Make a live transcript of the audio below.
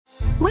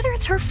Whether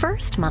it's her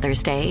first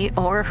Mother's Day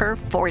or her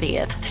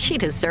 40th, she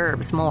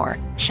deserves more.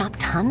 Shop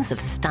tons of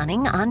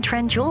stunning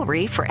on-trend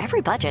jewelry for every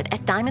budget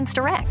at Diamonds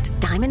Direct.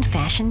 Diamond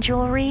fashion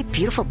jewelry,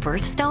 beautiful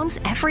birthstones,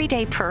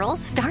 everyday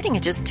pearls starting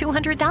at just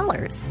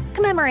 $200.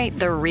 Commemorate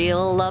the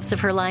real loves of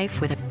her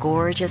life with a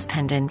gorgeous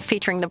pendant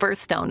featuring the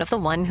birthstone of the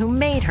one who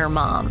made her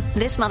mom.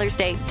 This Mother's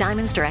Day,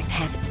 Diamonds Direct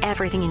has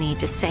everything you need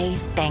to say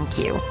thank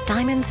you.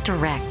 Diamonds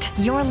Direct.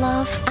 Your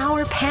love,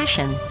 our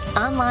passion.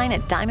 Online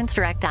at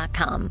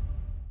diamondsdirect.com.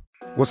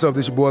 What's up?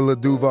 This your boy Lil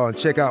Duval, and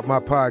check out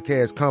my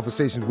podcast,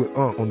 Conversations with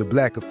Unc, on the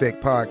Black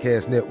Effect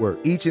Podcast Network.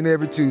 Each and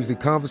every Tuesday,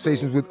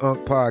 Conversations with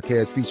Unc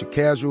podcast feature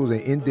casual and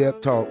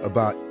in-depth talk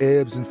about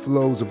ebbs and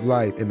flows of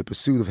life and the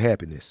pursuit of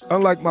happiness.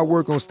 Unlike my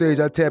work on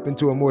stage, I tap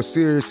into a more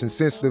serious and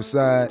sensitive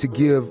side to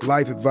give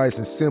life advice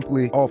and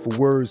simply offer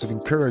words of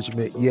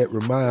encouragement, yet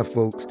remind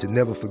folks to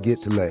never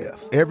forget to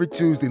laugh. Every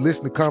Tuesday,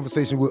 listen to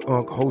Conversations with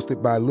Unc,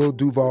 hosted by Lil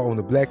Duval on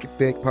the Black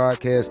Effect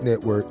Podcast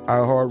Network,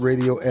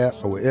 iHeartRadio app,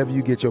 or wherever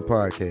you get your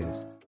podcasts.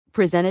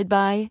 Presented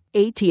by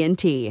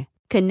AT&T.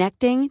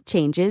 Connecting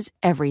changes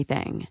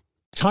everything.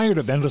 Tired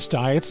of endless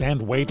diets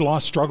and weight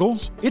loss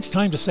struggles? It's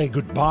time to say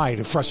goodbye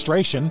to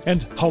frustration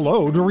and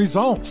hello to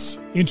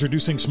results.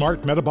 Introducing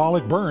Smart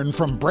Metabolic Burn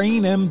from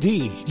Brain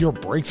MD, your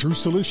breakthrough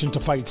solution to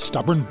fight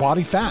stubborn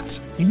body fat.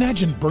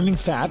 Imagine burning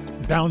fat,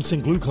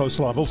 balancing glucose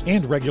levels,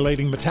 and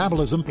regulating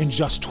metabolism in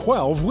just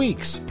 12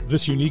 weeks.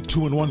 This unique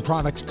 2-in-1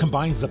 product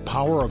combines the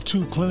power of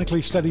 2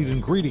 clinically studied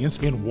ingredients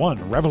in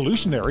one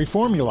revolutionary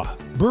formula.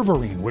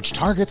 Berberine, which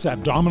targets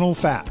abdominal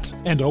fat,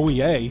 and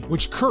OEA,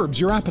 which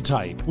curbs your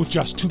appetite. With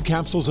just 2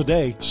 capsules a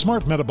day,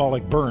 Smart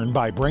Metabolic Burn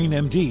by Brain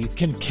MD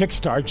can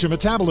kickstart your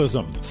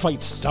metabolism,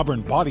 fight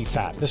stubborn body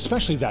fat,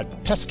 especially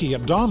that pesky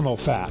abdominal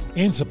fat,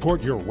 and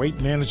support your weight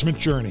management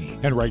journey.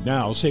 And right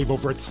now, save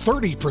over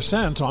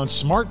 30% on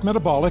Smart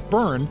Metabolic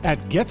Burn at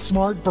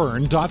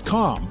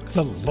GetSmartBurn.com.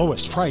 The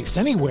lowest price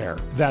anywhere.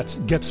 That's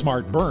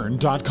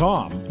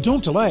GetSmartBurn.com.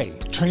 Don't delay.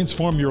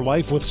 Transform your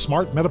life with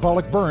Smart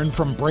Metabolic Burn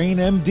from Brain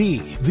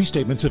MD. These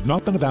statements have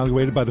not been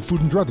evaluated by the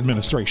Food and Drug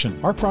Administration.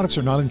 Our products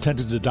are not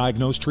intended to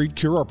diagnose, treat,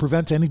 cure, or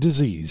prevent any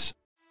disease.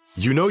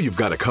 You know you've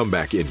got a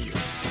comeback in you.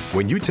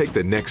 When you take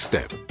the next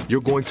step,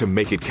 you're going to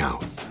make it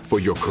count. For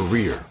your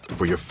career,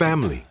 for your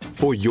family,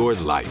 for your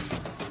life.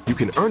 You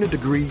can earn a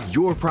degree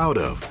you're proud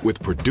of with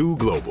Purdue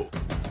Global.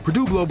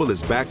 Purdue Global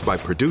is backed by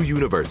Purdue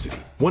University,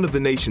 one of the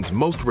nation's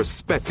most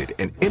respected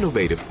and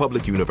innovative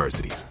public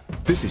universities.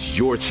 This is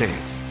your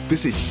chance.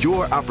 This is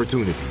your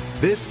opportunity.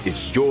 This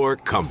is your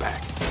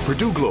comeback.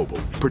 Purdue Global,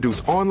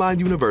 Purdue's online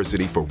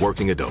university for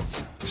working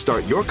adults.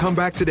 Start your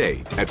comeback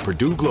today at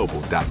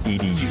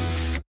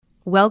purdueglobal.edu.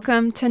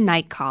 Welcome to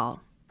Night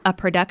Call, a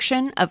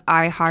production of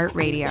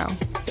iHeartRadio.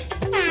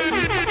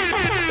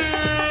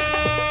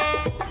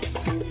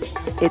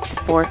 It's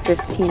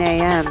 4:15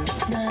 a.m.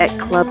 at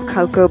Club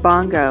Coco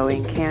Bongo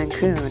in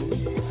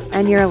Cancun,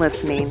 and you're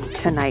listening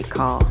to Night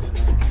Call.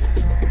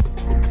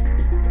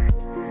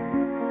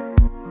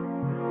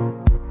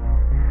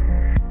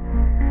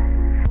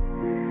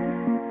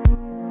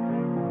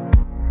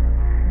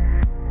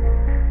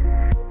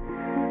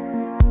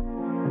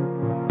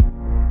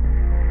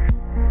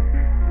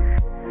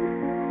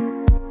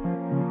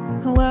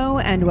 Hello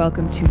and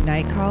welcome to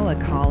Night Call, a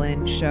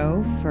call-in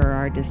show for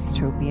our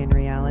dystopian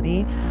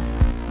reality.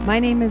 My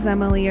name is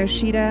Emily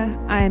Yoshida.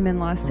 I am in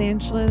Los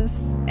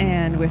Angeles,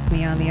 and with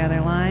me on the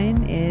other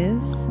line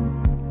is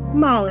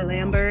Molly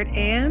Lambert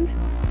and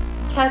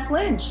Tess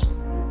Lynch.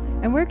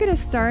 And we're going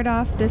to start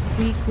off this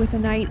week with a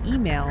night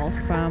email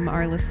from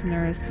our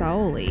listener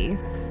Saoli.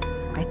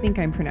 I think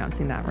I'm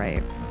pronouncing that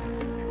right.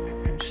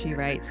 And she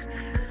writes,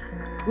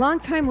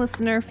 "Longtime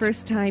listener,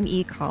 first-time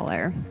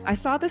e-caller. I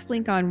saw this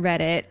link on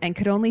Reddit and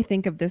could only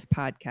think of this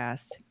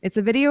podcast. It's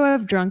a video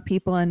of drunk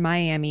people in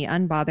Miami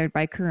unbothered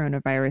by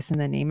coronavirus in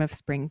the name of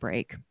spring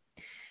break.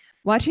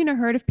 Watching a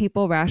herd of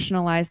people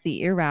rationalize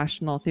the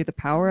irrational through the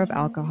power of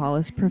alcohol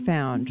is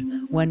profound.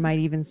 One might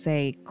even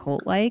say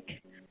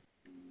cult-like.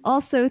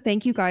 Also,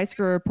 thank you guys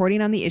for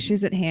reporting on the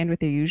issues at hand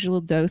with your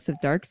usual dose of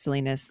dark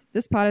silliness.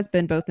 This pod has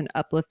been both an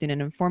uplifting and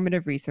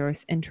informative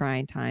resource in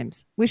trying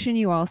times. Wishing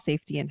you all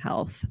safety and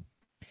health."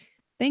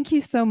 Thank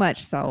you so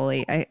much,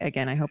 Saoli.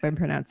 I hope I'm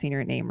pronouncing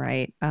your name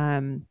right.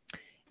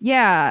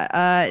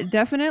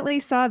 Definitely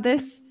saw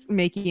this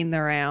making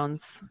the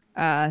rounds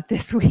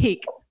this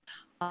week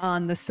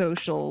on the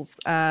socials.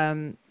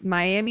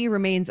 Miami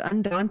remains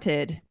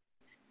undaunted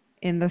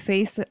in the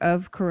face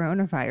of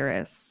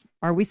coronavirus.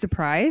 Are we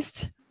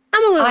surprised?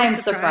 I'm a little I'm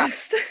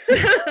surprised.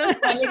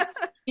 I'm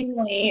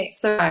extremely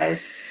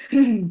surprised.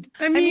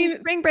 I mean,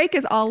 spring break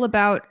is all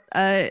about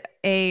a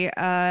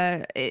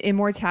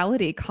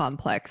immortality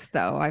complex,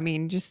 though. I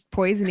mean, just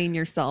poisoning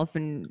yourself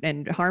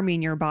and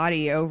harming your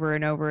body over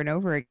and over and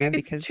over again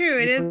because true.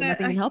 It is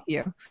nothing can help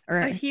you or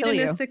a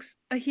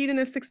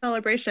hedonistic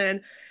celebration.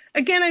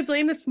 Again, I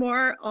blame this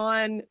more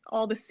on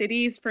all the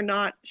cities for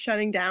not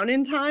shutting down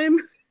in time.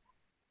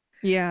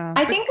 Yeah,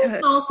 I think we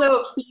can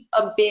also heap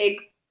a big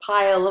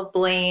pile of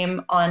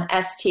blame on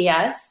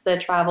STS, the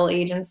travel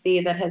agency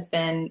that has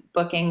been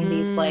booking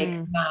these like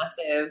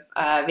massive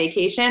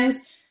vacations.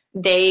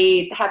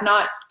 They have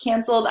not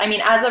canceled. I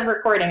mean, as of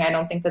recording, I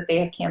don't think that they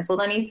have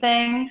canceled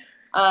anything,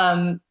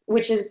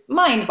 which is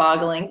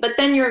mind-boggling. But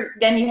then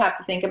you have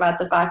to think about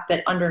the fact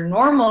that under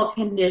normal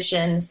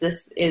conditions,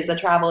 this is a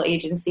travel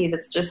agency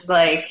that's just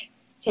like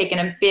taking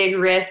a big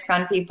risk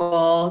on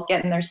people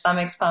getting their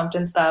stomachs pumped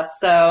and stuff.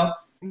 So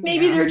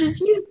maybe they're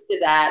just used to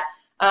that.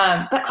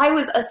 But I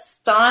was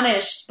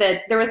astonished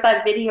that there was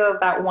that video of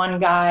that one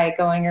guy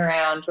going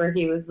around where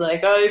he was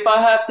like, oh, if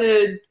I have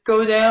to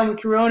go down with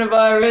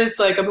coronavirus,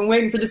 like I've been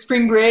waiting for the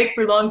spring break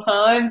for a long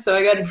time, so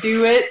I got to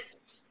do it.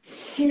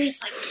 You're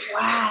just like,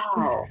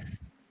 wow,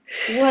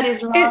 what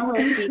is wrong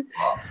with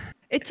people?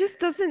 It just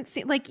doesn't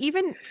seem like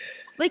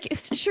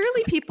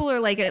surely people are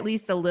like at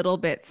least a little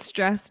bit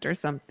stressed or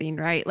something,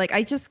 right? Like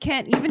I just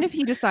can't, even if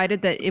you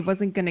decided that it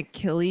wasn't going to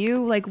kill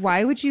you, like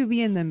why would you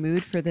be in the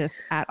mood for this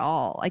at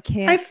all? I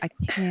can't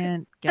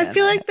get I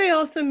feel it. like they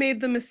also made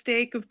the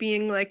mistake of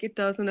being like, it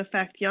doesn't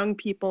affect young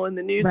people in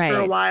the news for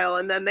a while.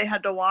 And then they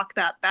had to walk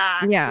that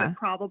back. Yeah. But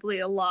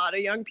probably a lot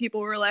of young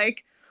people were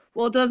like,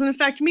 well, it doesn't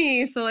affect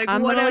me. So like,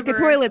 I'm whatever. gonna lick a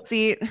toilet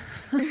seat.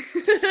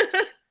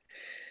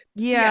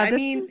 Yeah, I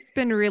mean, it's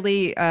been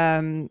really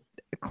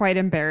quite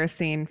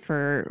embarrassing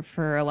for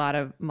a lot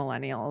of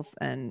millennials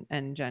and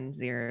Gen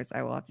Zers,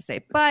 I will have to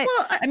say. But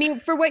I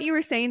mean, for what you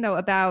were saying though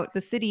about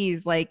the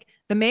cities, like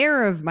the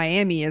mayor of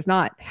Miami is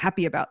not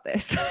happy about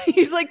this.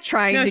 He's like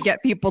trying to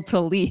get people to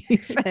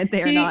leave, and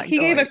they're not. He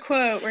gave a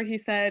quote where he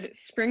said,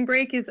 "Spring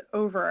break is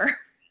over."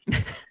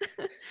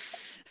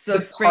 So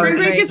spring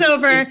break is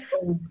over.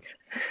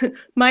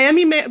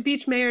 Miami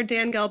Beach Mayor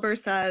Dan Gelber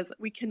says,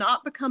 "We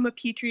cannot become a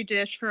petri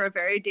dish for a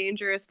very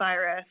dangerous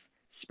virus.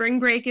 Spring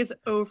break is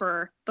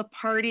over. The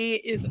party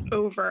is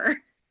over."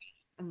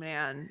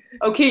 Man.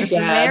 Okay, Dad. The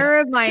mayor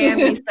of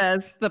Miami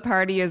says the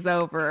party is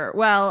over.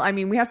 Well, I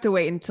mean, we have to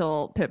wait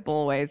until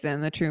Pitbull weighs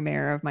in, the true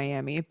mayor of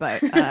Miami,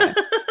 but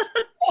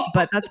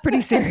that's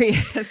pretty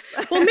serious.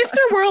 Well, Mr.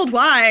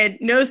 Worldwide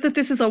knows that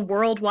this is a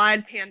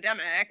worldwide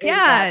pandemic.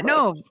 Yeah, exactly.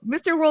 No,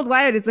 Mr.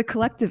 Worldwide is a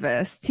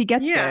collectivist. He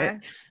gets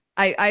it.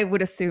 I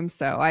would assume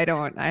so.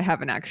 I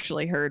haven't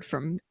actually heard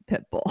from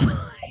Pitbull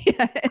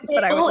yet,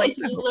 but I would like if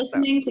you're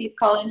listening, please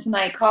call in to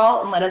Night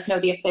Call and let us know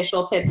the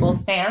official Pitbull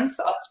stance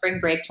on Spring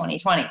Break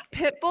 2020.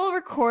 Pitbull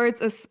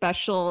records a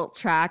special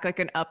track, like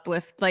an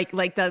uplift,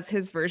 like does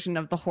his version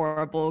of the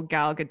horrible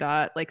Gal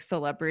Gadot like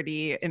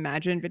celebrity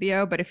Imagine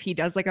video. But if he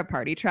does like a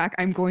party track,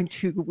 I'm going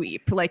to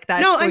weep. Like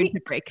that's going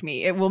to break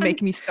me. It will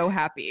make me so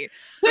happy.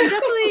 I'm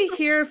definitely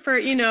here for,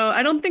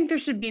 I don't think there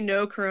should be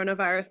no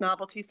coronavirus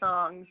novelty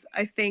songs.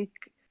 I think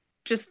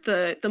just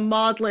the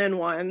maudlin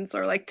ones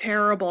are like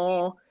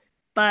terrible,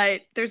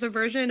 but there's a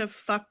version of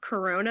Fuck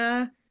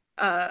Corona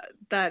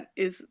that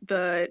is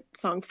the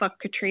song Fuck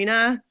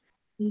Katrina.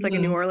 It's like a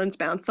New Orleans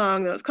bound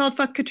song that was called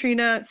Fuck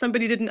Katrina.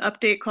 Somebody did an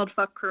update called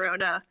Fuck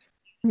Corona.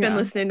 Been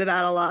listening to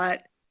that a lot.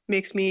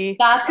 Makes me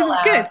that's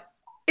allowed. It's good.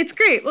 It's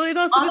great. Well, it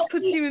also just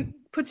puts you in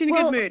a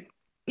good mood.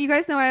 You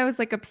guys know I was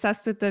like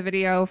obsessed with the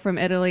video from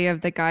Italy of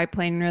the guy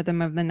playing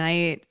Rhythm of the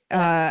Night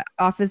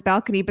off his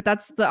balcony, but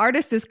the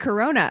artist is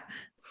Corona.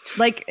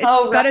 Like it's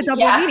got a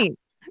double meaning.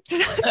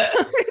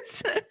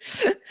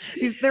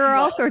 There are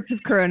all sorts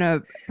of Corona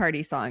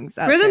party songs.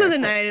 Rhythm of the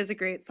Night is a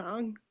great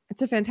song.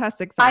 It's a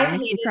fantastic song. It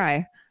makes me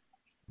cry.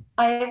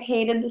 I have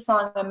hated the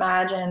song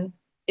Imagine.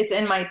 It's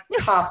in my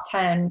top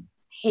 10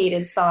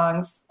 hated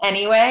songs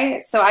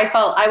anyway. So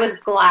I was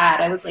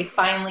glad. I was like,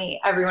 finally,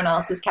 everyone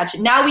else is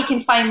catching. Now we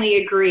can finally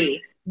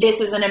agree.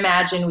 This is an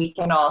Imagine we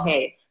can all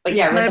hate. But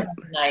Rhythm of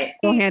the Night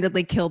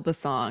single-handedly killed the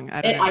song.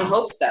 I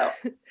hope so.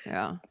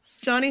 Yeah.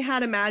 Johnny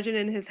had Imagine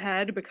in his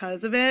head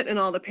because of it and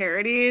all the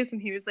parodies,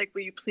 and he was like,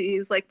 will you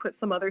please like put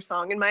some other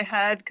song in my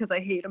head because I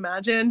hate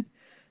Imagine.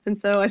 And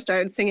so I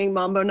started singing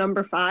Mambo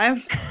No.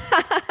 5.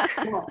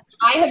 Yes.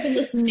 I have been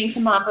listening to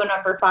Mambo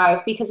No.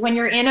 5 because when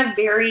you're in a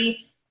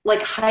very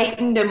like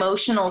heightened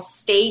emotional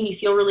state and you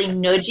feel really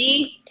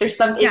nudgy, there's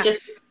something it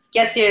just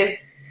gets you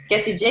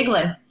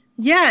jiggling.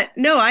 Yeah,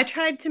 no, I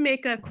tried to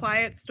make a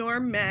Quiet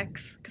Storm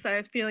mix because I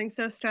was feeling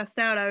so stressed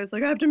out. I was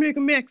like, I have to make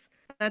a mix.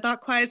 I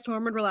thought Quiet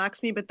Storm would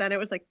relax me, but then it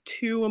was like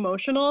too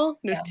emotional.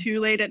 It was too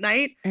late at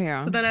night.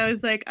 Yeah. So then I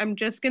was like, I'm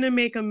just going to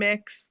make a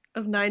mix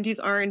of 90s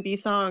R&B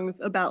songs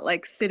about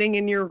like sitting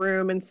in your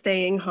room and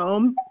staying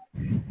home.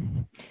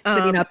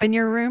 Sitting up in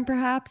your room,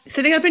 perhaps?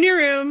 Sitting up in your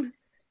room,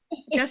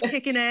 just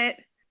kicking it.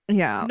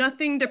 Yeah.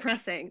 Nothing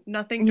depressing.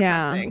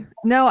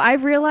 No,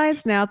 I've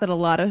realized now that a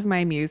lot of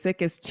my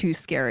music is too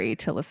scary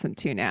to listen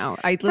to now.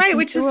 I listen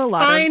which to is a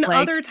lot fine of, like,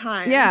 other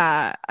times.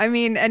 Yeah. I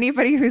mean,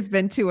 anybody who's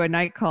been to a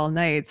Night Call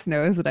Nights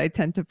knows that I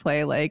tend to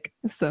play like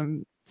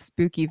some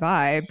spooky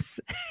vibes.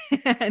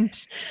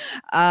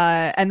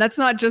 and that's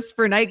not just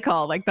for Night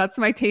Call. Like that's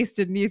my taste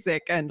in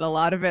music. And a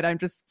lot of it I'm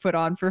just put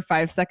on for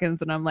 5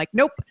 seconds and I'm like,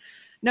 nope,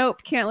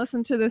 can't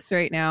listen to this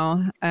right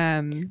now.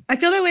 I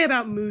feel that way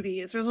about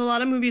movies. There's a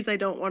lot of movies I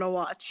don't want to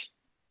watch.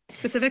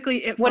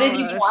 Specifically, What have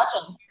you been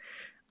watching?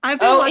 I've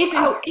been watching...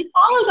 It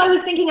Follows. I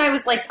was thinking,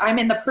 I'm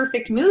in the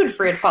perfect mood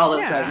for It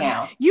Follows right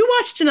now. You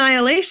watched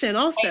Annihilation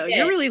also.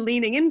 You're really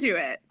leaning into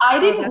it. I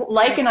didn't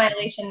like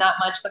Annihilation that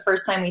much the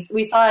first time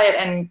we saw it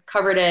and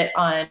covered it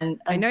on.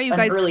 I know you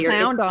guys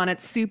clowned on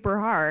it super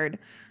hard.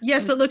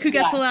 Yes, but look who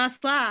gets the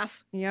last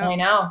laugh. Yeah, I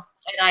know,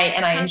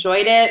 and I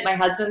enjoyed it. My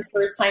husband's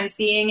first time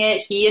seeing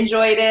it, he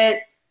enjoyed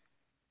it.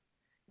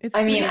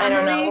 I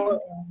don't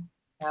know.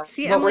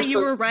 See, Emily,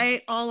 you were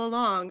right all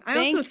along.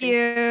 Thank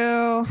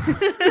you.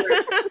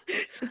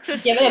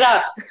 Give it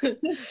up.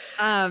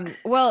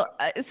 Well,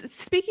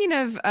 speaking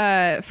of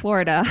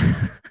Florida,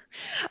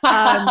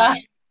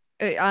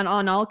 on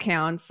all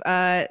counts,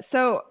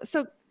 so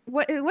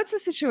what's the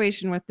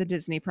situation with the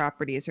Disney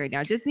properties right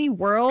now? Disney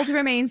World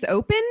remains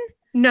open?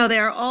 No, they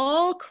are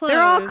all closed.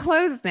 They're all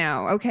closed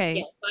now.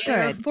 Okay,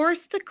 They're good.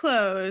 forced to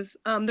close.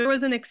 There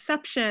was an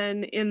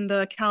exception in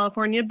the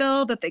California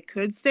bill that they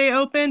could stay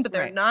open, but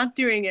they're not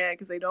doing it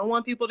because they don't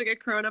want people to get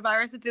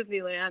coronavirus at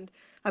Disneyland.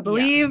 I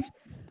believe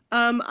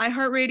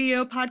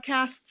iHeartRadio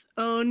podcasts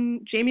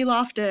own Jamie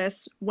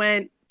Loftus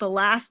went the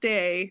last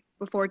day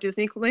before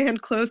Disneyland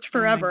closed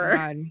forever.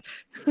 And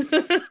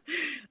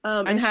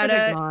had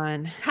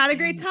a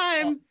great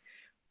time,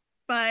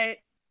 but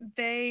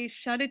they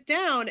shut it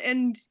down.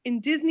 And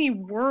in Disney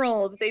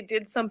World, they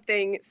did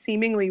something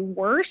seemingly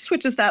worse,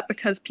 which is that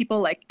because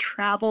people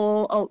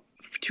travel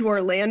to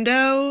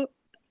Orlando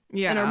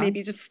and are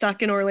maybe just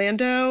stuck in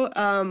Orlando,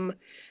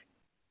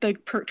 the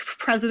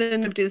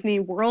president of Disney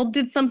World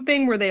did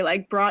something where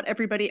they brought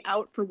everybody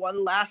out for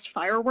one last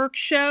fireworks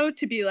show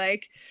to be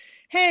like,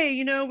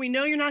 hey, we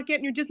know you're not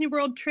getting your Disney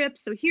World trip,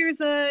 so here's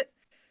a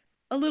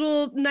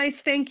little nice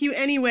thank you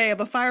anyway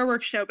of a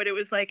fireworks show. But it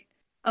was 1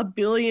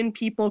 billion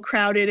people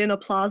crowded in a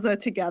plaza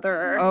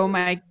together. Oh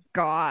my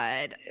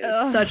God.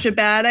 Such a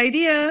bad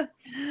idea.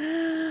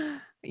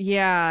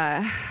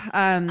 Yeah.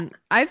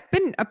 I've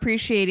been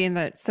appreciating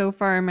that so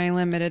far in my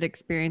limited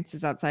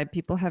experiences outside,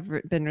 people have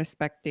been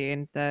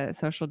respecting the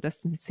social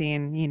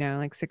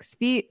distancing, 6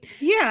 feet.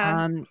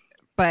 Yeah.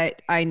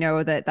 But I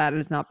know that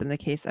has not been the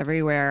case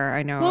everywhere.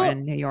 I know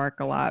in New York,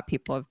 a lot of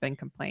people have been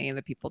complaining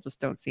that people just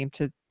don't seem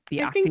to be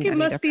acting. I think it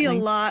must be a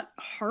lot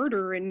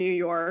harder in New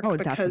York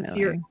because definitely.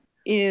 You're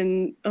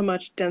in a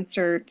much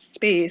denser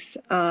space,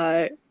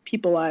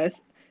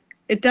 people-wise.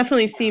 It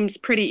definitely seems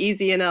pretty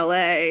easy in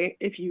LA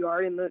if you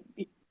are in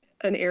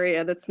an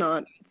area that's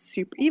not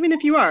super. Even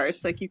if you are,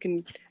 it's you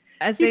can.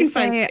 As they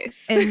say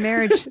in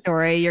Marriage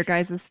Story, your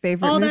guys'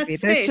 favorite movie.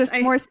 There's just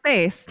more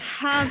space.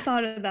 Have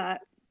thought of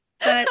that,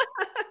 but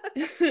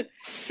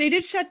they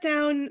did shut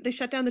down. They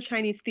shut down the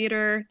Chinese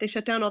theater. They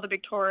shut down all the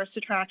big tourist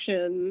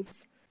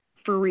attractions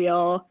for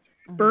real.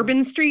 Mm-hmm.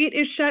 Bourbon Street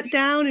is shut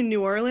down in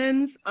New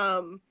Orleans.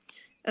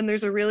 And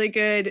there's a really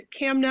good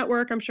cam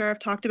network I'm sure I've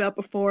talked about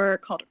before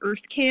called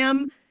Earth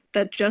Cam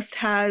that just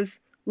has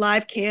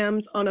live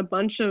cams on a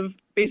bunch of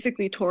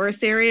basically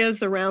tourist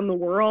areas around the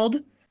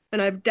world.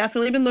 And I've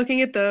definitely been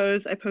looking at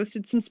those. I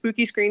posted some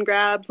spooky screen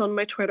grabs on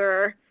my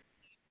Twitter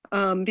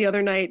the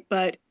other night,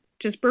 but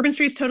just Bourbon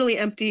Street's totally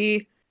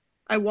empty.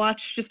 I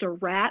watched just a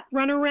rat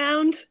run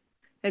around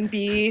and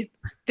be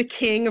the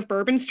king of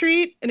Bourbon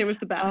Street, and it was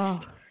the best. Oh.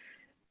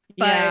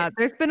 Yeah,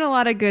 there's been a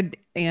lot of good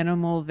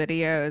animal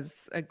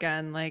videos.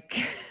 Again,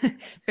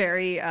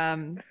 very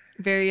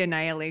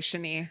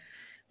annihilation-y.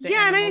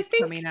 Yeah, and I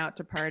think coming out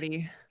to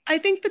party. I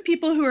think the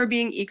people who are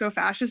being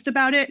eco-fascist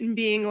about it and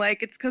being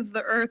it's because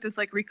the Earth is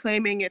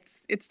reclaiming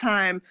its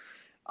time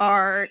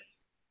are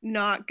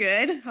not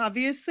good,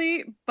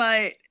 obviously.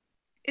 But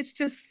it's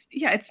just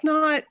it's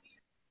not.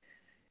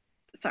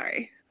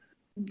 Sorry.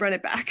 Run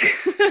it back.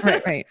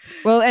 right.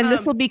 Well, and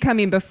this will be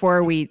coming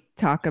before we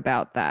talk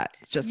about that.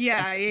 It's just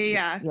yeah.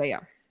 I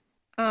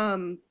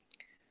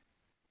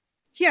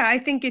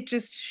think it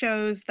just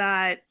shows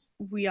that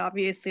we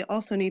obviously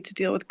also need to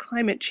deal with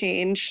climate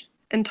change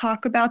and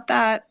talk about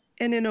that.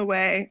 And in a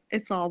way,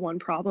 it's all one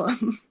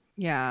problem.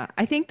 Yeah,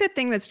 I think the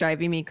thing that's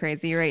driving me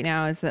crazy right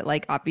now is that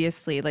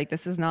obviously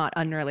this is not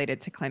unrelated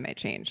to climate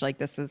change.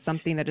 This is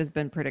something that has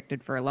been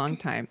predicted for a long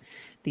time.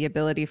 The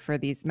ability for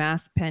these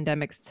mass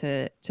pandemics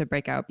to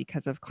break out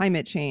because of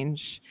climate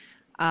change.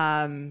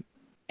 And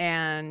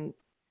I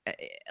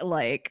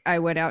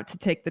went out to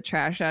take the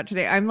trash out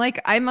today. I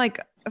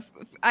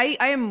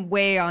am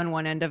way on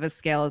one end of a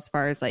scale as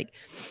far as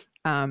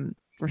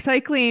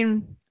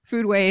recycling,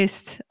 food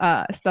waste,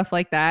 stuff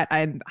like that.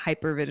 I'm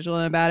hyper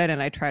vigilant about it,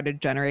 and I try to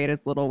generate as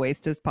little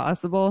waste as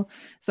possible.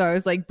 So I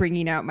was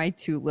bringing out my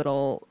 2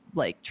 little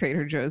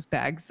Trader Joe's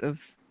bags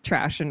of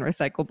trash and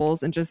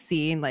recyclables and just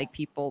seeing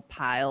people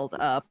piled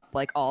up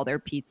all their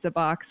pizza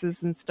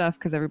boxes and stuff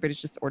because everybody's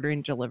just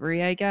ordering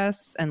delivery, I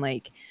guess, and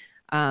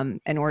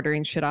and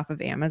ordering shit off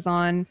of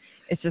Amazon.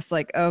 It's just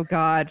oh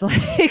God,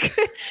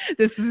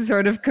 this is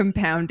sort of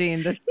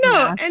compounding this.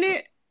 No,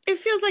 and it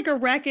feels like a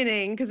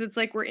reckoning because it's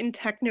we're in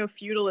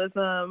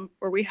techno-feudalism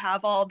where we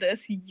have all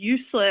this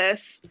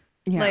useless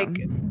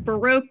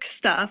Baroque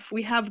stuff.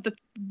 We have the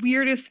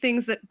weirdest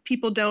things that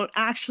people don't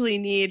actually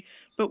need,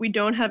 but we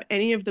don't have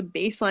any of the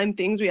baseline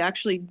things we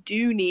actually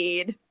do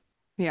need.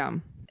 Yeah.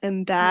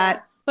 And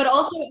that But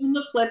also on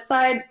the flip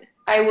side,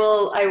 I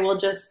will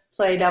just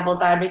play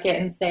devil's advocate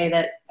and say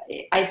that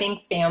I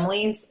think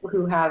families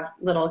who have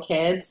little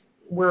kids,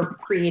 we're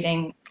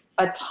creating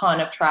a ton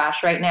of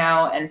trash right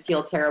now and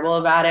feel terrible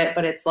about it.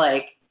 But it's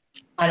like,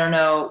 I don't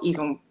know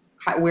even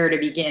where to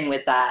begin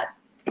with that,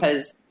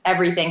 because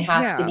everything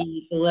has to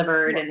be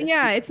delivered. And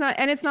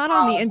it's not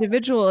on the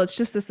individual. It's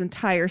just this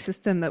entire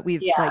system that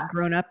we've like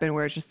grown up in,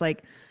 where it's just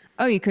like,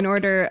 oh, you can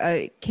order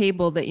a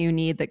cable that you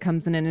need that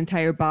comes in an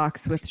entire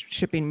box with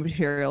shipping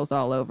materials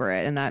all over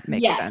it, and that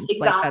makes sense.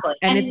 Exactly. Like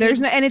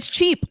and it's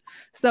cheap,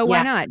 so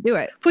why not do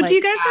it? But do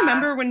you guys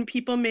remember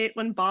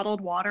when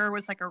bottled water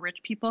was like a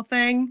rich people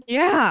thing?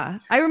 Yeah,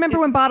 I remember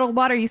when bottled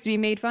water used to be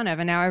made fun of,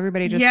 and now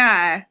everybody just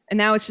and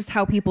now it's just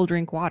how people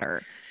drink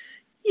water.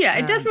 Yeah,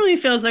 it definitely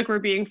feels like we're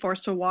being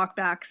forced to walk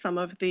back some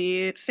of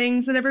the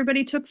things that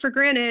everybody took for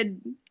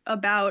granted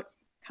about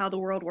how the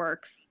world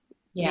works.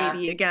 Yeah.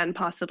 Maybe, again,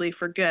 possibly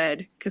for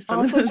good, because some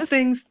of those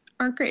things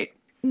aren't great.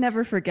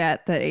 Never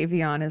forget that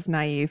Avion is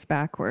naive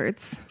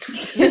backwards.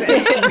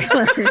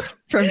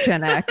 From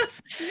Gen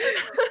X.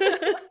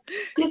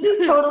 This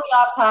is totally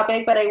off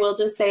topic, but I will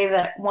just say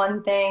that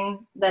one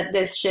thing that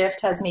this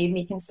shift has made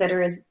me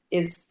consider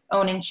is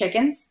owning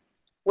chickens,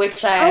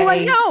 which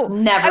I know.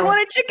 Never. I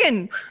want a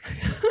chicken.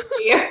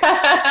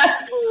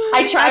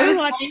 I was trying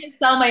to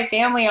sell my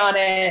family on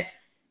it.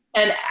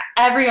 And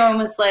everyone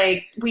was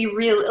like, we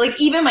really, like,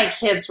 even my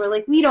kids were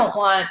like, we don't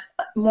want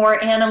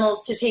more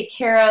animals to take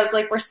care of.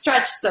 Like, we're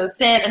stretched so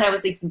thin. And I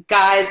was like,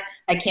 guys,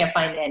 I can't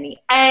find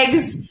any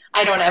eggs.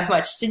 I don't have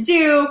much to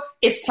do.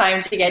 It's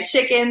time to get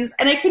chickens.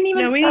 And I couldn't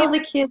even sell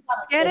the kids on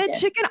Get a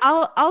chicken.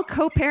 I'll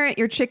co-parent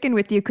your chicken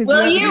with you, because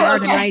you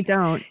have and I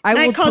don't. I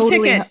will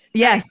totally. Chicken.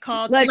 Yes.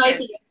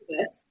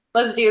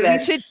 Let's do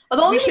this. The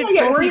only thing I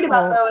get worried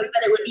about, though, is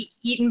that it would be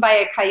eaten by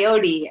a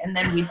coyote, and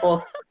then we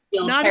both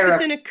Not terrible.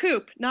 If it's in a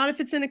coop. Not if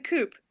it's in a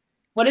coop.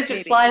 What if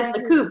it flies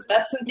the coop?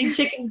 That's something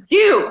chickens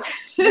do.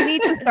 We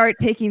need to start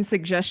taking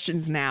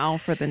suggestions now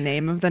for the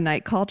name of the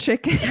night call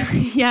chicken.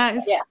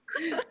 Yes. Yeah.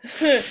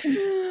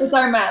 It's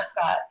our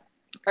mascot.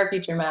 Our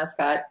future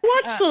mascot.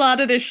 I watched a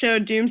lot of this show,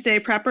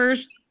 Doomsday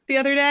Preppers, the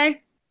other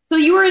day. So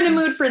you were in the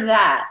mood for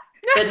that,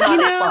 but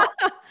not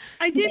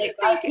I did. Like,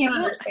 I can't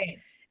understand.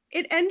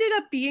 It ended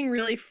up being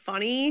really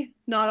funny,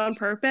 not on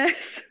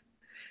purpose.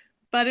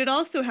 But it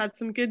also had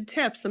some good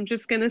tips, I'm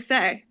just going to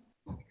say.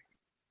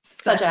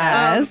 Such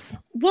as?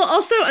 Well,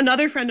 also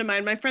another friend of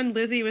mine, my friend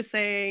Lizzie, was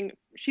saying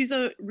she's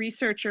a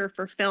researcher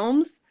for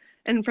films.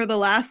 And for the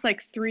last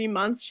 3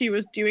 months, she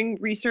was doing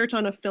research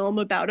on a film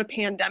about a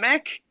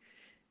pandemic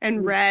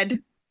and read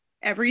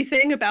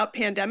everything about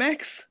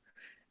pandemics.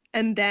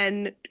 And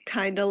then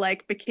kind of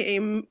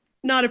became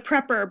not a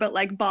prepper,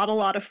 but bought a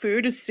lot of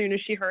food as soon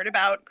as she heard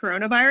about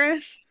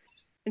coronavirus.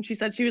 And she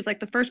said she was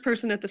the first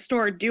person at the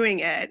store doing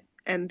it.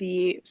 And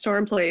the store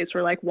employees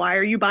were like, why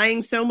are you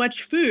buying so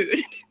much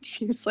food?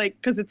 She was like,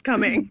 because it's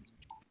coming.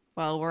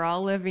 Well, we're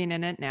all living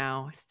in it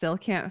now. Still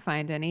can't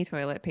find any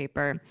toilet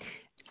paper.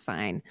 It's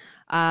fine.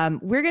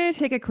 We're going to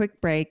take a quick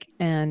break.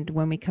 And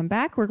when we come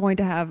back, we're going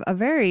to have a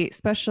very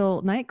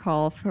special night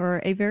call for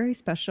a very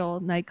special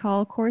night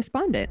call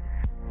correspondent.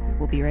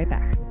 We'll be right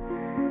back.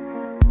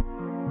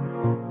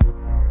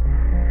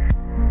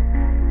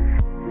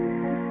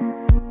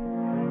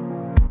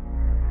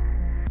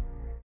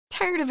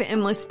 Tired of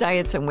endless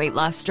diets and weight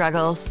loss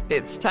struggles?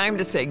 It's time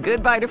to say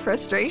goodbye to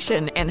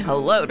frustration and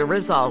hello to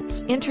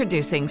results.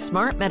 Introducing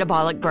Smart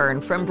Metabolic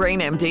Burn from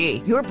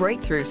BrainMD, your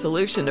breakthrough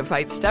solution to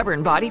fight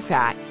stubborn body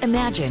fat.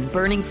 Imagine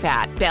burning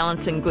fat,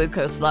 balancing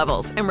glucose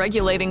levels, and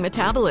regulating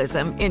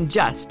metabolism in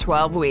just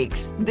 12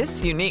 weeks.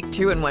 This unique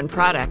 2-in-1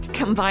 product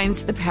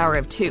combines the power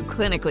of 2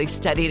 clinically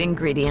studied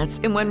ingredients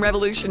in one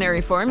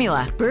revolutionary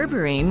formula.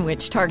 Berberine,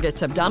 which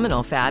targets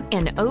abdominal fat,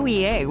 and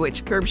OEA,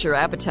 which curbs your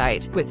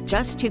appetite. With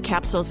just 2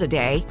 capsules a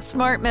day,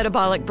 Smart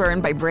Metabolic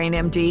Burn by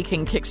BrainMD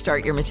can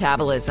kickstart your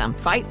metabolism,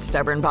 fight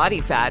stubborn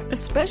body fat,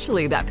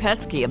 especially that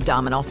pesky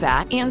abdominal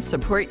fat, and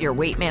support your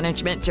weight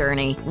management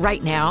journey.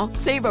 Right now,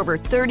 save over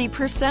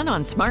 30%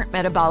 on Smart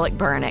Metabolic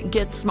Burn at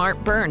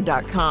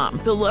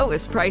GetSmartBurn.com. The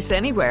lowest price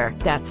anywhere.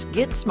 That's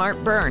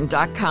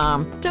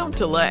GetSmartBurn.com. Don't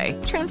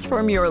delay.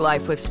 Transform your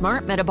life with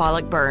Smart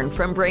Metabolic Burn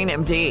from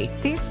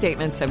BrainMD. These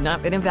statements have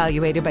not been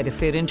evaluated by the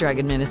Food and Drug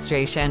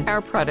Administration.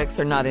 Our products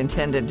are not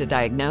intended to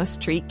diagnose,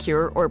 treat,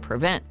 cure, or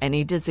prevent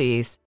any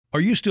disease. Are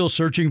you still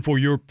searching for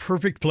your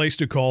perfect place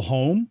to call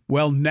home?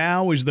 Well,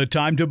 now is the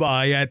time to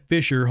buy at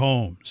Fisher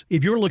Homes.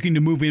 If you're looking to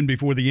move in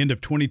before the end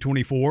of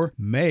 2024,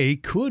 May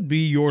could be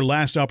your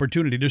last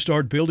opportunity to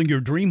start building your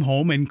dream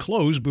home and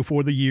close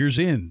before the year's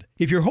end.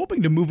 If you're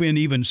hoping to move in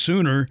even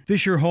sooner,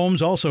 Fisher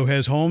Homes also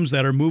has homes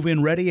that are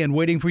move-in ready and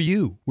waiting for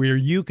you, where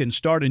you can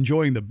start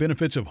enjoying the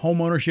benefits of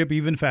homeownership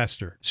even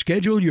faster.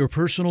 Schedule your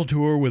personal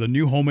tour with a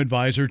new home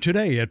advisor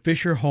today at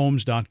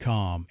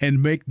FisherHomes.com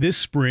and make this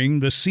spring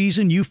the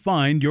season you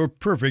find your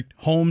perfect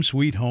home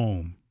sweet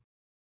home.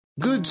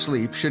 Good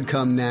sleep should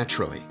come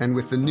naturally, and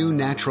with the new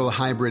Natural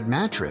Hybrid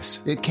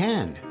mattress, it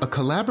can. A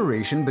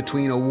collaboration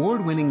between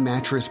award-winning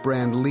mattress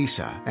brand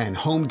Leesa and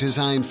home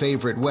design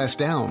favorite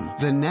West Elm,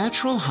 the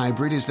Natural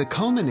Hybrid is the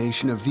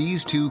culmination of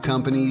these two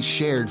companies'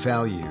 shared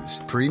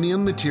values: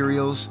 premium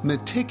materials,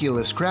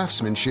 meticulous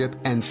craftsmanship,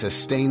 and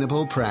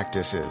sustainable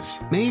practices.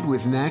 Made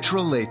with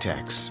natural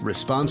latex,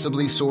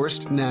 responsibly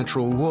sourced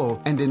natural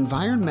wool, and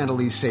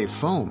environmentally safe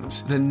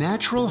foams, the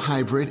Natural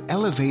Hybrid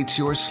elevates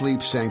your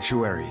sleep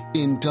sanctuary,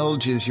 indulges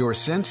your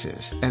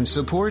senses, and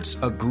supports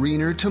a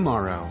greener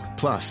tomorrow.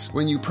 Plus,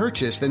 when you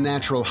purchase the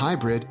Natural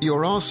Hybrid,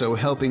 you're also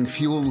helping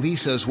fuel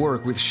Leesa's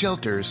work with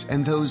shelters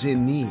and those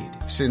in need.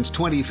 Since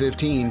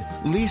 2015,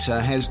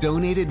 Leesa has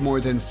donated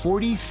more than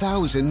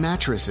 40,000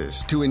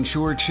 mattresses to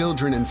ensure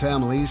children and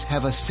families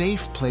have a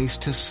safe place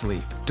to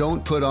sleep.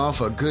 Don't put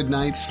off a good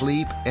night's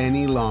sleep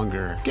any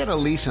longer. Get a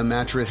Leesa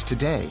mattress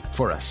today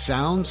for a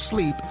sound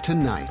sleep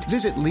tonight.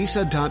 Visit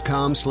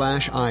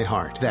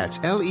leesa.com/iHeart. That's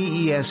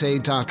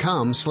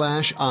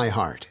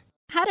LEESA.com/iHeart.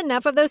 Had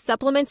enough of those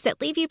supplements that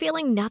leave you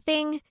feeling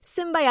nothing?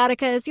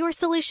 Symbiotica is your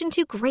solution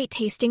to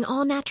great-tasting,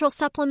 all-natural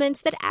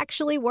supplements that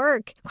actually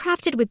work.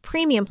 Crafted with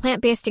premium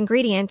plant-based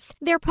ingredients,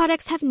 their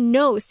products have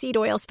no seed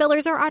oils,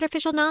 fillers, or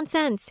artificial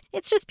nonsense.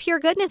 It's just pure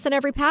goodness in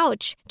every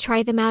pouch.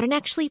 Try them out and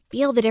actually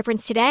feel the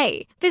difference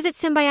today. Visit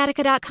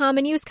Symbiotica.com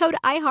and use code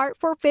IHEART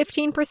for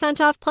 15%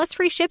 off plus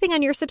free shipping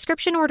on your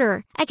subscription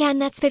order. Again,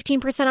 that's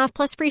 15% off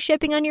plus free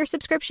shipping on your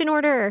subscription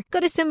order. Go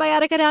to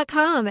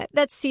Symbiotica.com.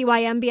 That's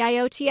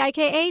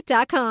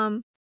CYMBIOTIKA.com.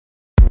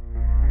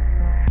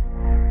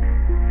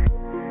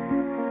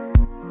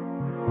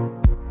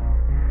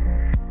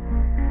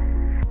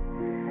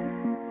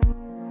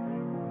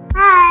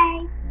 Hi.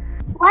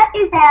 What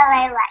is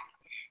LA like?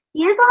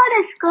 Do you go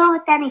to school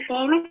with any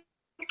famous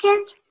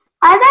kids?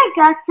 Are there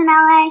ghosts in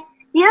LA?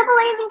 Do you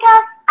believe in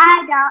ghosts?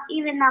 I don't,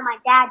 even though my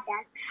dad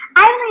does.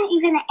 I believe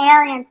even in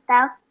aliens,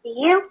 though. Do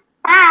you?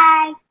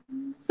 Bye.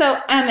 So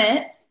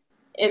Emmett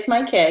is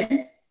my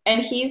kid,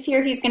 and he's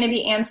here. He's going to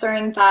be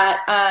answering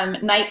that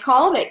night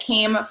call that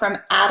came from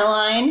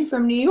Adeline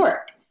from New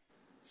York.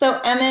 So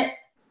Emmett,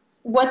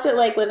 what's it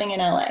like living in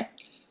LA?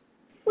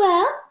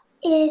 Well,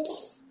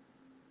 it's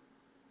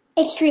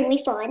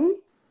extremely fun.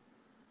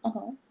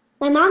 Uh-huh.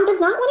 My mom does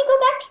not want to go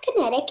back to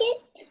Connecticut.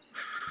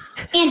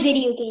 And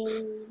video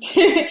games.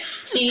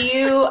 Do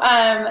you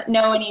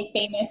know any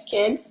famous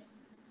kids?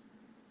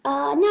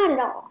 Not at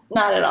all.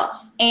 Not at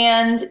all.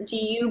 And do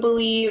you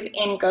believe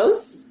in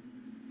ghosts?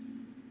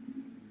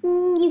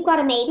 You've got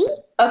a maybe?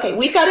 Okay,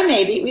 we've got a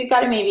maybe. We've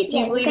got a maybe. Do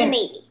you believe in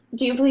maybe?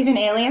 Do you believe in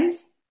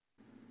aliens?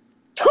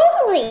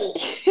 Totally.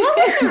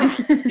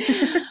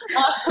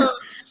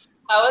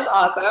 That was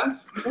awesome.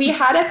 We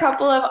had a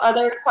couple of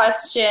other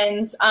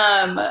questions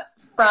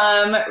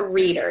from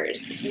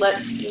readers.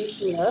 Let's see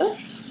here.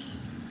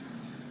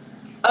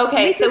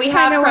 Okay, so we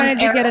have from wanted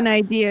to get an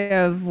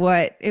idea of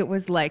what it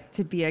was like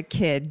to be a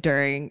kid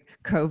during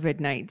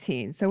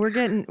COVID-19. So we're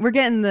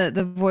getting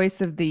the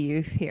voice of the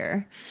youth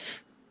here.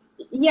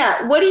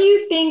 Yeah, what do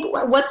you think?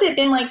 What's it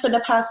been like for the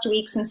past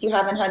week since you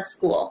haven't had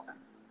school?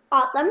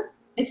 Awesome.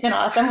 It's been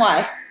awesome.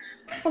 Why?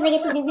 Because I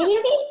get to do video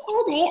games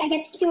all day. I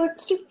get to do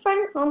super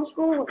fun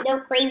homeschool with no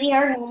crazy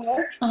hard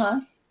homework. Uh-huh.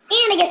 And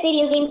I get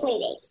video game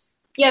playdates.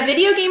 Yeah,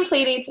 video game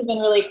playdates have been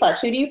really clutch.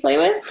 Who do you play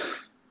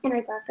with?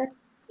 Henry Parker.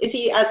 Is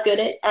he as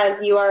good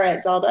as you are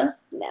at Zelda?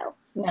 No.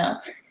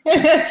 No.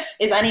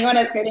 Is anyone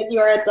as good as you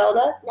are at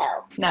Zelda?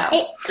 No. No.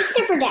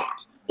 Except for Dad.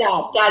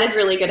 Dad is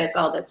really good at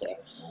Zelda too.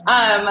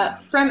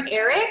 From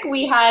Eric,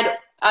 we had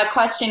a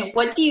question.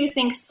 What do you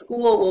think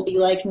school will be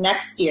like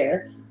next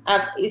year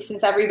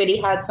since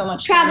everybody had so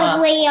much time off?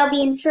 Probably I'll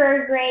be in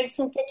 3rd grade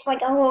since it's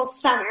like a whole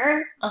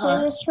summer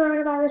with this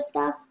coronavirus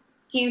stuff.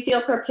 Do you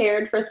feel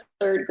prepared for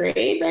 3rd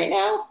grade right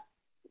now?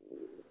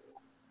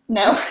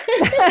 No.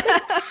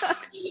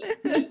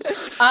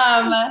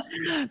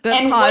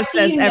 The pause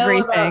says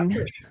everything.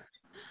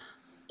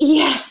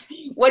 Yes.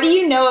 What do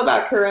you know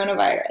about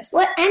coronavirus?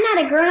 What? I'm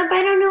not a grown-up.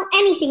 I don't know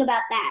anything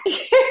about that.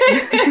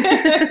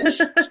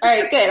 All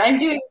right, good. I'm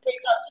doing a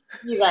great job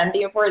to you then,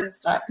 the important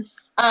stuff.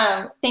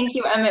 Thank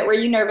you, Emmett. Were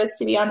you nervous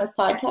to be on this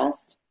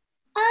podcast?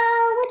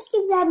 Let's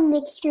give that an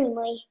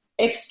extremely.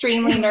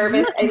 Extremely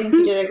nervous. I think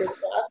you did a good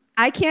job.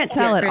 I can't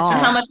tell at all.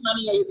 How much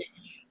money are you getting?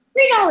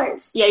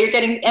 $3. Yeah,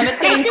 Emmett's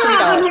getting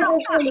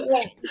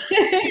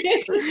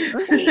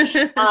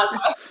 $3.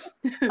 Awesome.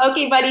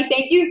 Okay, buddy,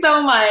 thank you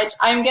so much.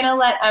 I'm going to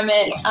let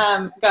Emmett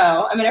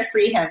go. I'm going to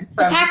free him.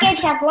 The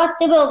package has left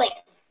the building.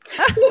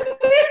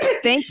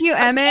 Thank you,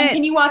 Emmett. And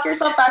can you walk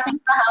yourself back into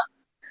the house?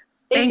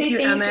 Thank you,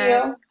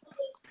 Emmett.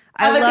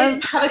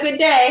 Have a good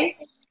day.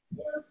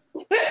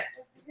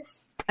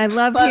 I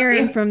love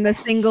hearing from the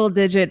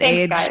single-digit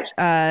age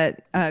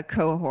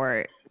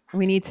cohort.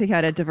 We need to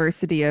get a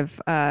diversity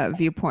of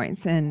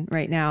viewpoints, and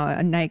right now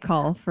a night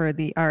call for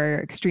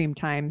our extreme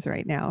times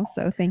right now.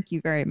 So thank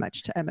you very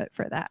much to Emmett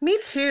for that. Me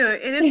too.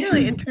 It is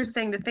really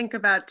interesting to think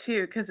about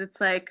too, because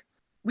it's like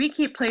we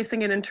keep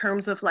placing it in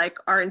terms of like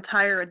our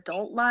entire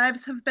adult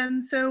lives have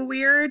been so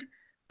weird,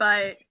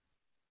 but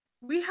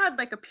we had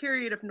like a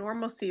period of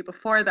normalcy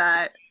before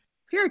that.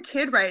 If you're a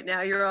kid right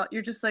now,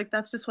 you're just like,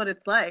 that's just what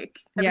it's like.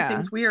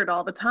 Everything's weird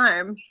all the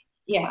time.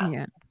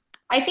 Yeah.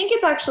 I think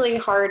it's actually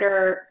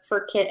harder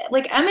for kids.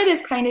 Like Emmett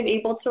is kind of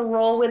able to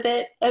roll with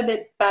it a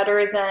bit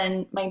better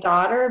than my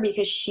daughter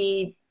because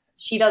she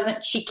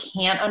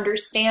can't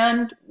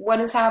understand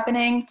what is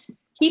happening.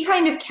 He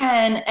kind of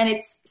can, and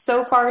it's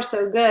so far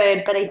so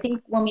good. But I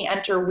think when we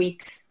enter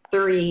week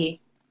 3,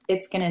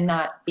 it's going to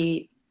not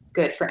be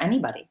good for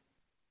anybody.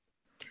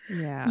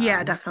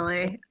 Yeah,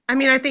 definitely. I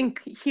mean, I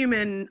think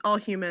all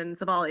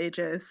humans of all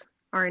ages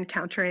are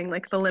encountering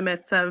like the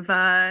limits of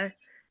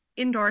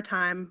indoor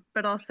time,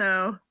 but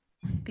also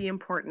the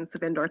importance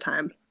of indoor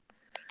time.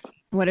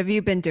 What have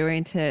you been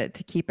doing to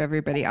keep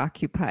everybody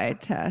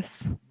occupied,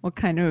 Tess? What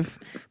kind of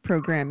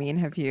programming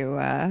have you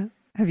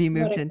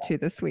moved into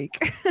this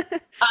week?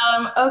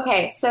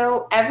 Okay,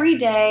 so every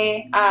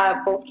day,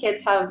 both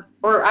kids have,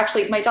 or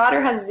actually, my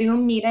daughter has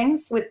Zoom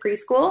meetings with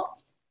preschool,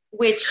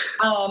 which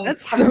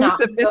that's so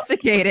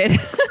sophisticated.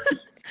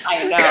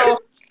 I know.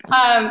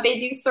 They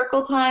do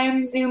circle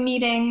time Zoom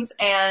meetings,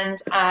 and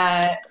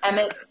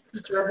Emmett's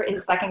teacher,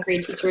 his second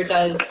grade teacher,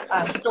 does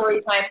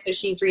story time. So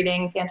she's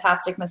reading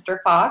Fantastic Mr.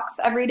 Fox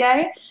every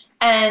day,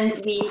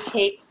 and we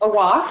take a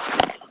walk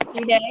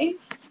every day.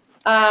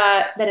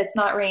 That it's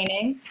not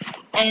raining,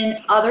 and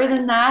other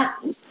than that,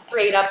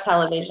 straight up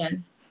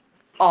television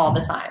all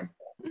the time.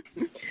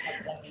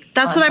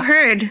 That's what I've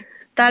heard.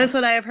 That is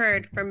what I have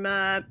heard from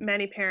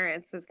many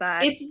parents, is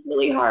that it's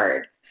really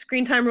hard.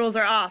 Screen time rules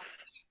are off.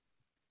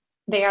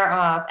 They are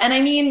off. And I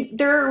mean,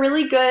 they're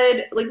really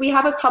good. Like we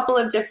have a couple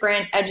of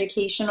different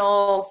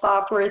educational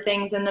software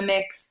things in the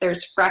mix.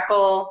 There's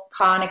Freckle,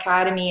 Khan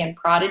Academy, and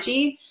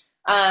Prodigy.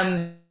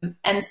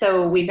 And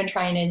so we've been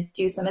trying to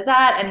do some of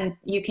that, and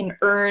you can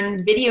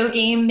earn video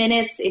game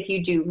minutes if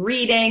you do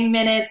reading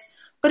minutes.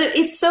 But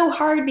it's so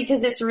hard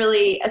because it's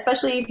really,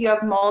 especially if you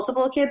have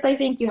multiple kids, I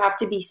think you have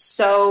to be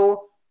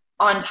so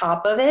on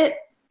top of it,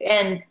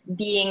 and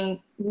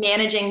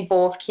managing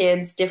both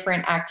kids'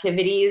 different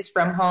activities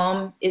from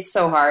home is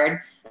so hard,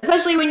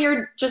 especially when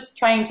you're just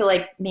trying to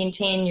like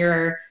maintain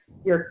your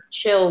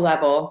chill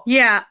level.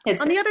 Yeah.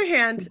 On the other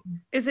hand,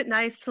 is it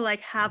nice to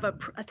like have a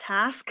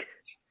task?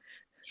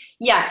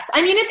 Yes.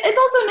 I mean, it's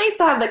also nice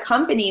to have the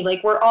company.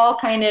 Like we're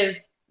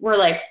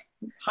like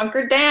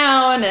hunkered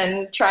down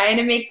and trying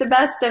to make the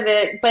best of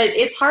it. But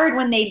it's hard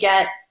when they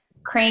get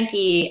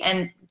cranky,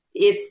 and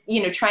it's,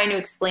 trying to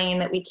explain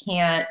that we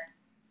can't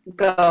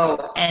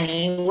go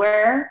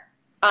anywhere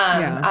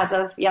as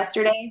of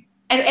yesterday.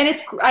 And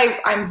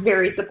I'm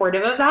very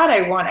supportive of that.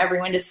 I want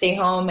everyone to stay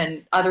home,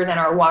 and other than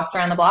our walks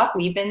around the block,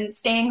 we've been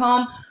staying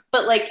home.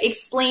 But like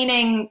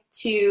explaining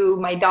to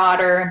my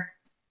daughter,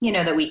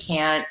 that we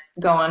can't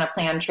go on a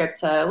planned trip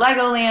to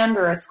Legoland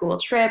or a school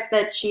trip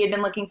that she had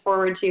been looking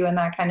forward to, and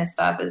that kind of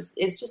stuff is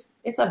just,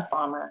 it's a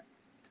bummer.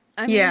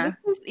 I mean,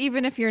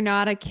 even if you're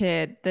not a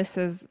kid, this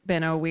has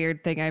been a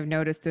weird thing I've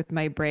noticed with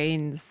my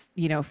brain's,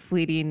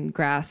 fleeting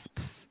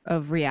grasps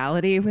of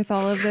reality with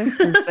all of this.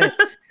 Is that,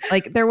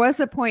 like, there was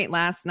a point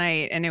last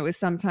night, and it was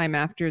sometime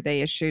after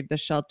they issued the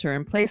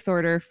shelter-in-place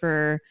order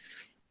for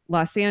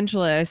Los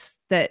Angeles,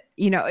 that,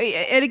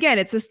 and again,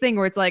 it's this thing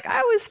where it's like,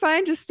 I was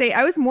fine,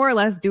 I was more or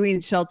less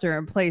doing shelter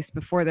in place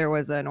before there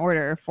was an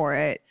order for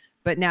it.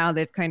 But now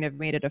they've kind of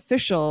made it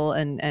official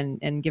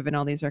and given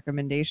all these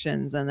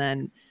recommendations, and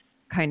then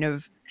kind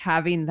of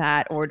having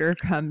that order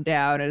come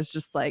down is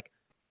just like,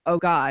 oh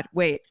God,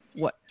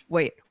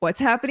 what's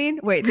happening?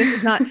 Wait, this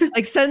is not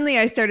like, suddenly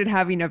I started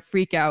having a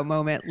freak out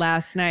moment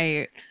last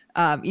night,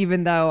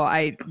 even though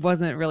I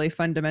wasn't really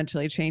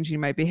fundamentally changing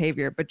my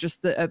behavior, but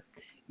just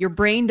your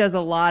brain does a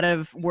lot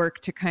of work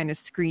to kind of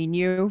screen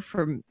you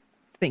from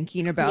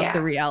thinking about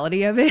the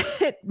reality of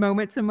it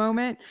moment to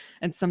moment.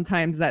 And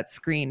sometimes that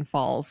screen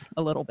falls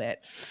a little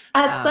bit.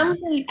 At some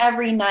point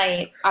every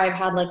night, I've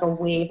had like a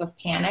wave of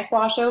panic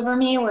wash over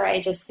me where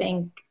I just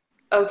think,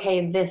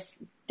 okay, this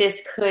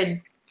could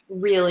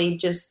really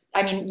just,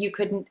 I mean, you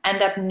could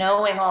end up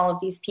knowing all of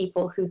these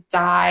people who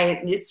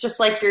die. It's just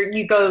like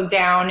you go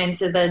down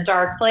into the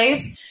dark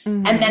place.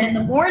 Mm-hmm. And then in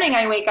the morning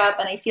I wake up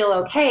and I feel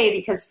okay,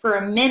 because for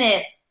a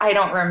minute I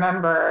don't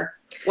remember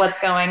what's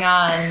going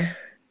on.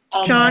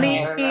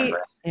 Johnny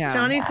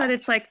said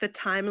it's like the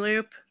time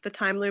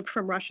loop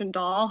from Russian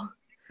Doll.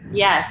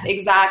 Yes,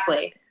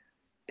 exactly.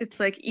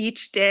 It's like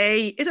each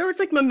day, or it's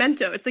like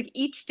Memento. It's like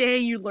each day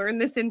you learn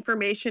this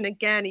information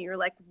again, and you're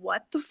like,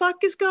 what the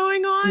fuck is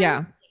going on?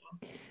 Yeah.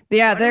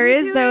 Yeah, there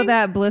is doing? Though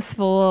that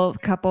blissful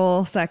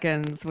couple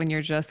seconds when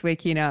you're just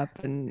waking up,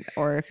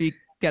 or if you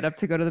get up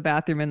to go to the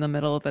bathroom in the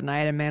middle of the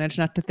night and manage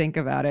not to think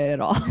about it at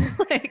all,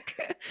 like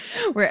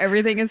where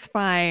everything is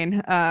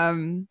fine.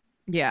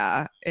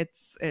 Yeah,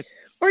 it's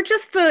or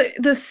just the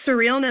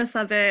surrealness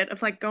of it,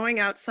 of like going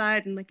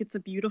outside and like it's a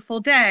beautiful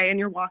day and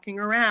you're walking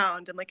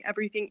around and like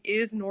everything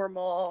is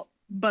normal,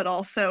 but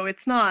also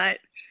it's not.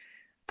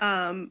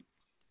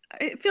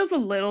 It feels a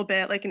little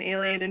bit like an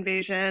alien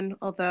invasion,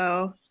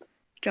 although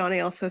Johnny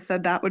also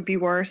said that would be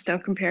worse.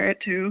 Don't compare it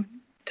to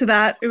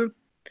that.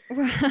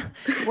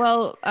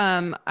 Well,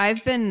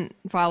 I've been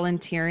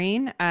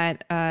volunteering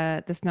at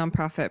this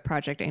nonprofit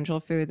Project Angel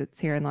Food that's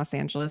here in Los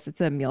Angeles.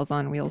 It's a Meals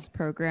on Wheels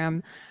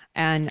program.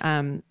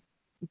 And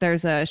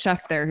there's a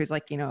chef there who's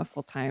like, a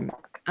full-time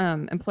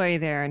employee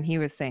there. And he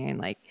was saying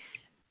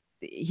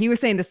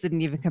this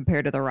didn't even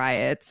compare to the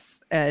riots.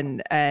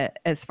 And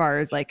as far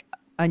as like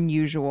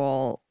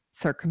unusual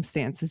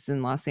circumstances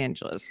in Los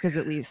Angeles, because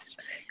at least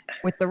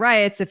with the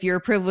riots, if you're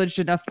privileged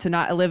enough to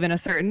not live in a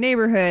certain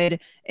neighborhood,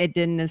 it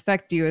didn't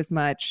affect you as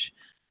much.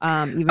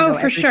 Even though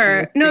for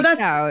sure. No,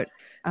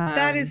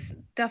 that is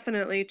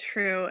definitely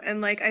true.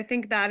 And like, I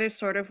think that is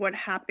sort of what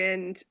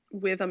happened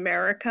with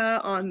America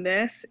on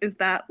this, is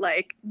that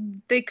like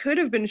they could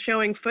have been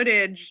showing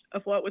footage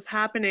of what was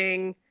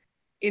happening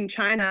in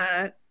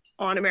China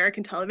on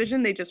American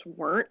television. They just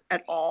weren't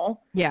at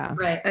all. Yeah.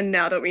 Right. And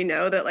now that we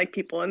know that like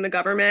people in the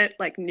government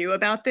like knew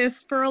about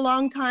this for a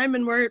long time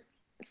and were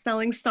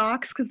selling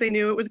stocks because they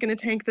knew it was going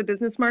to tank the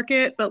business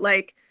market. But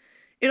like,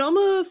 it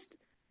almost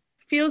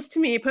feels to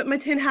me, put my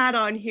tin hat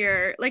on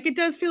here, like it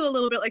does feel a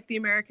little bit like the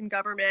American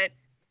government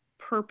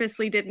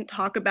purposely didn't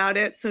talk about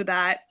it so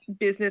that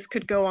business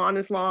could go on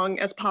as long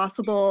as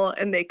possible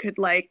and they could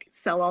like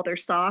sell all their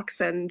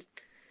stocks and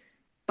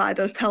buy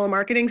those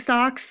telemarketing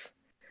stocks.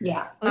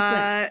 Yeah.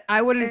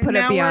 I wouldn't put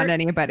it beyond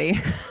anybody.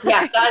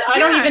 Yeah. I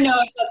don't even know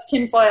if that's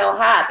tinfoil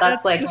hat.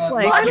 That's like,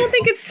 well, I don't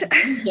think it's,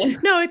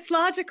 no, it's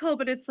logical,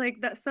 but it's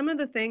like that some of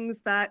the things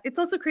that, it's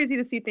also crazy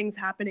to see things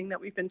happening that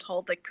we've been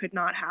told like could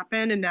not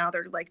happen. And now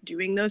they're like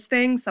doing those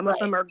things. Some of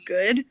them are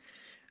good,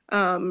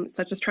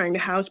 such as trying to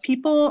house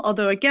people.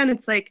 Although again,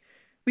 it's like,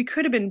 we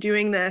could have been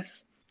doing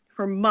this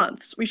for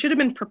months. We should have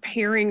been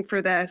preparing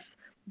for this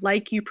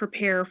like you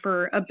prepare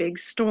for a big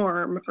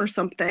storm or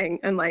something.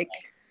 And like,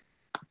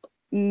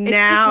 now it's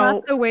just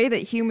not the way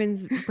that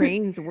humans'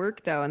 brains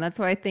work though. And that's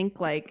why I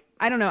think like,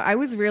 I don't know, I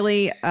was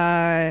really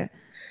I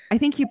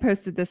think you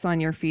posted this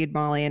on your feed,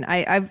 Molly, and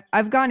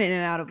I've gone in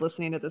and out of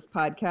listening to this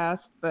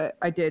podcast, but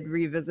I did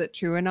revisit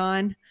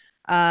TrueAnon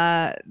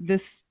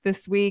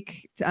this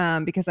week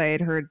because I had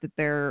heard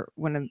that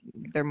one of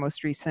their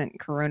most recent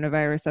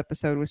coronavirus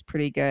episode was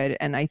pretty good.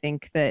 And I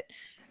think that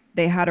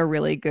they had a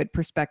really good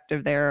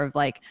perspective there of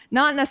like,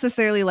 not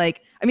necessarily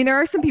like, I mean, there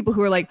are some people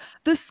who are like,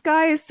 the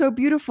sky is so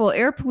beautiful,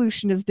 air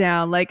pollution is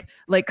down, like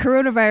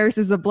coronavirus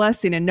is a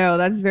blessing. And no,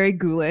 that's very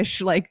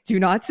ghoulish. Like, do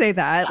not say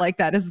that. Like,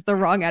 that is the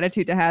wrong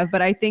attitude to have.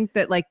 But I think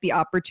that like the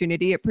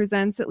opportunity it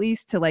presents, at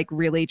least to like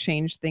really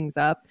change things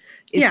up,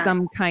 is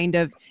some kind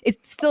of,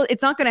 it's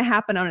not going to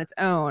happen on its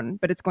own,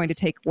 but it's going to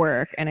take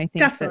work. And I think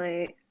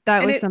definitely.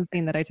 That was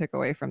something that I took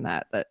away from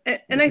that.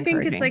 And I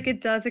think it's like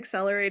it does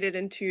accelerate it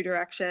in two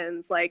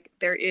directions. Like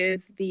there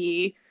is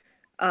the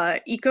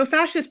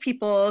eco-fascist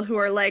people who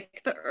are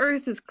like, the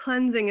earth is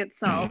cleansing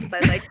itself by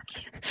like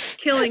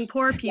killing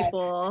poor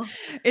people.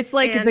 It's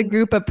like the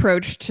group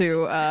approach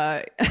to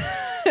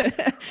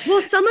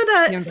well, some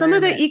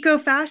of the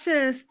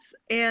eco-fascists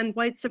and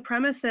white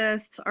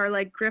supremacists are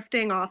like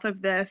grifting off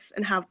of this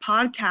and have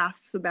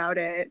podcasts about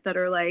it that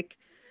are like,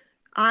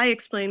 I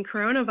explain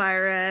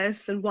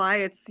coronavirus and why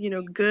it's,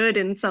 good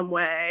in some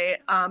way.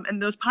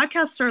 And those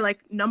podcasts are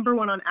like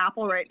 #1 on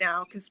Apple right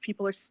now because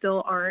people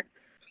aren't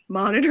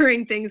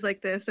monitoring things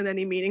like this in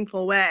any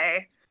meaningful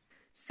way.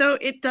 So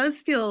it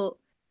does feel,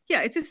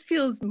 it just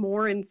feels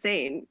more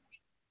insane.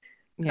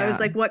 Yeah. I was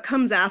like, what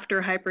comes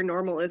after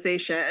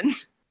hypernormalization?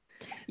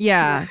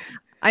 Yeah.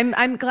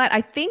 I'm glad.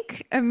 I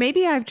think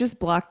maybe I've just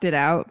blocked it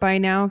out by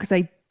now because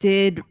I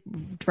did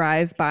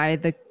drive by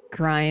the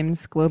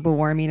Grimes global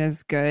warming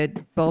is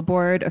good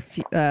billboard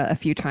a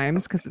few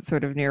times because it's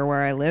sort of near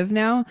where I live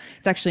now.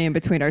 It's actually in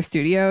between our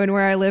studio and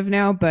where I live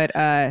now, but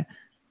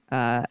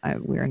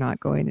we're not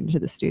going into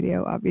the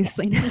studio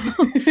obviously now.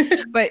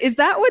 But is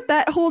that what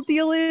that whole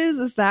deal is?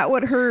 Is that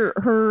what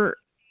her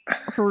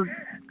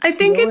I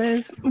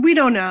think we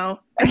don't know.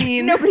 I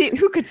mean, nobody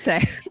who could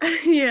say.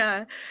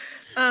 Yeah.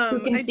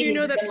 I do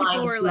know that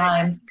people were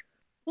like,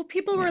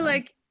 people were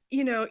like,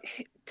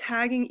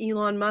 tagging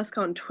Elon Musk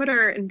on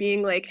Twitter and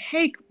being like,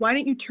 hey, why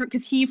don't you turn,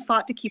 because he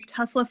fought to keep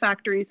Tesla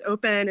factories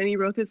open and he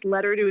wrote this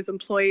letter to his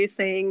employees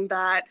saying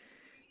that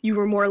you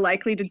were more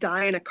likely to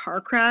die in a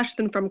car crash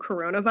than from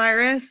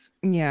coronavirus.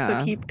 Yeah.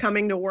 So keep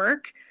coming to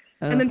work.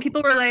 Ugh. And then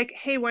people were like,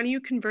 hey, why don't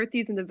you convert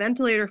these into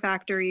ventilator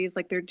factories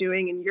like they're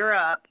doing in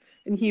Europe?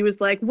 And he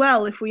was like,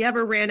 well, if we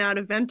ever ran out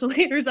of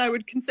ventilators, I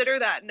would consider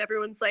that. And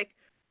everyone's like,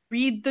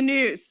 read the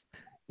news.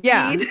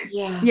 Yeah. Read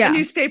the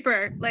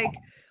newspaper. Like,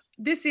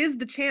 this is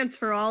the chance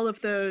for all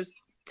of those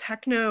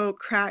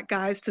technocrat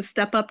guys to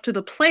step up to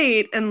the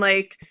plate and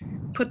like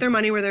put their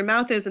money where their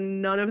mouth is,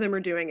 and none of them are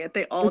doing it.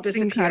 They all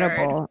disappeared.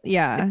 Incredible.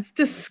 Yeah. It's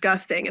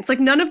disgusting. It's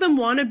like none of them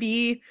want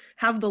to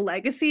have the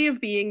legacy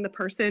of being the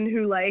person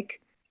who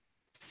like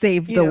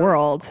saved the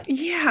world.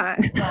 Yeah.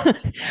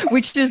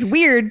 Which is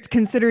weird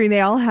considering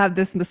they all have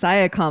this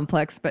messiah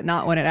complex, but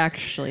not when it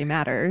actually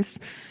matters.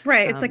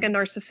 Right. It's like a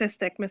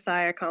narcissistic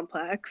messiah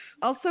complex.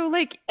 Also,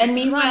 like, and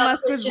meanwhile,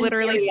 Christian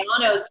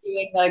Siriano's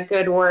doing the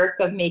good work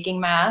of making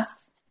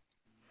masks.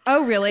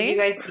 Oh, really? Did you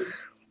guys see?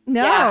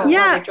 No.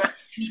 Yeah.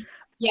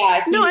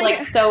 Yeah,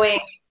 he's sewing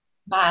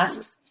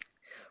masks.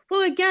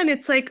 Well, again,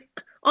 it's like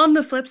on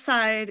the flip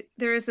side,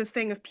 there is this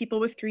thing of people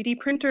with 3D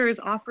printers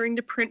offering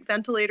to print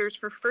ventilators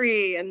for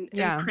free and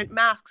print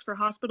masks for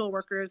hospital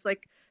workers.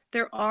 Like,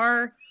 there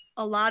are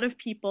a lot of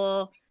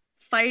people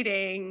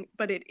fighting,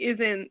 but it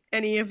isn't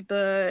any of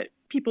the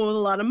people with a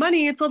lot of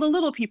money. It's all the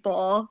little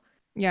people.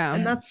 Yeah.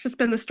 And that's just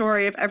been the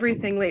story of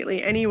everything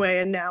lately anyway.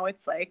 And now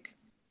it's like,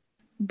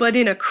 but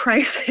in a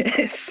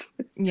crisis.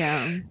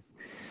 Yeah.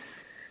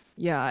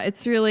 Yeah.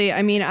 It's really,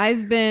 I mean,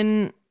 I've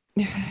been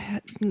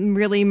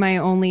really, my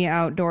only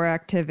outdoor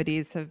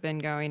activities have been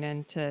going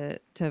in to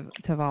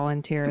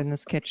volunteer in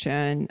this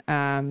kitchen.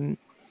 And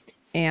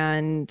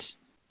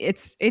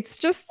it's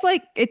just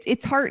like,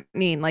 it's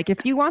heartening. Like,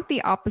 if you want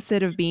the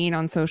opposite of being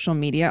on social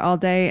media all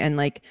day and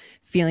like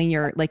feeling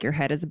your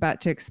head is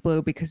about to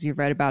explode because you've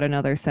read about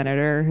another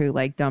senator who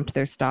like dumped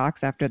their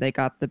stocks after they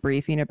got the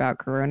briefing about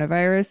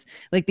coronavirus,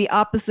 like the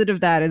opposite of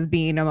that is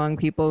being among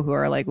people who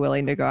are like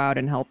willing to go out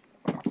and help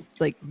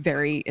like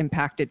very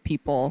impacted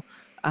people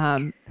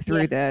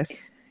through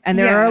this. And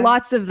there are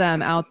lots of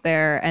them out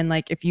there. And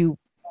like, if you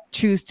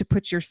choose to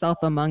put yourself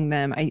among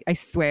them, I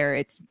swear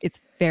it's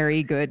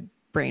very good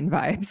brain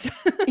vibes.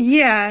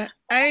 Yeah,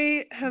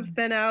 I have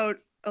been out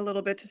a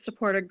little bit to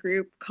support a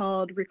group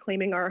called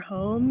Reclaiming Our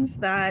Homes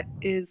that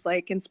is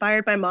like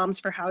inspired by Moms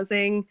for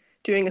Housing,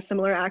 doing a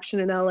similar action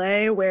in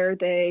LA where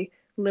they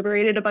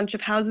liberated a bunch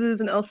of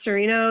houses in El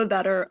Sereno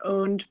that are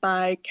owned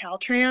by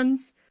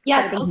Caltrans.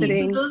 Yes,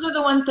 okay, so those are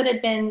the ones that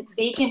had been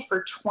vacant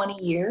for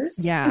 20 years?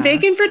 Yeah.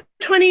 Vacant for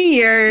 20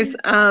 years.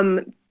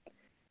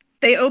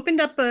 They opened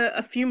up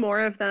a few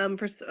more of them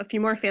for a few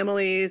more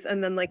families.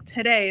 And then like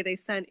today, they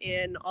sent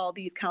in all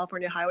these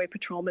California Highway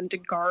Patrolmen to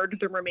guard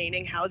the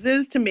remaining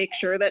houses to make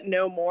sure that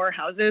no more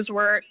houses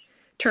were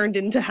turned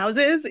into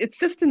houses. It's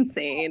just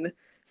insane.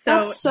 So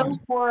that's so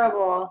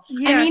horrible.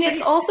 Yeah, I mean,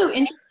 it's also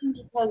interesting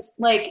because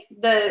like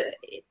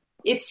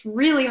it's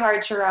really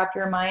hard to wrap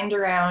your mind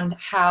around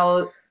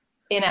how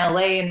in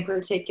LA in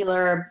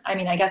particular, I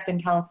mean, I guess in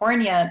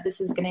California,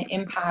 this is going to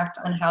impact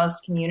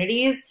unhoused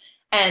communities.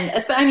 And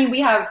I mean, we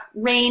have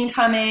rain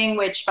coming,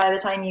 which by the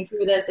time you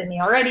hear this, it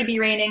may already be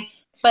raining.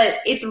 But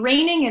it's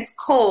raining, it's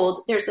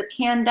cold, there's a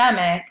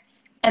pandemic,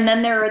 and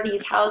then there are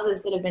these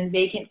houses that have been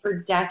vacant for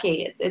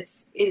decades.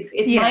 It's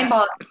mind-boggling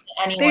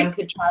that anyone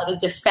could try to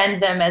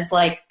defend them as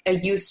like a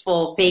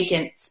useful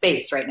vacant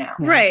space right now.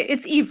 Right,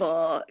 it's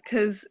evil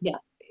because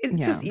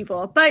it's just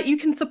evil. But you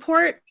can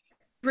support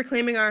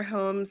Reclaiming Our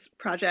Homes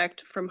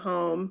project from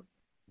home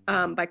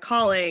by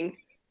calling.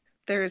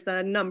 There's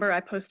a number I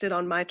posted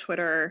on my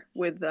Twitter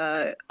with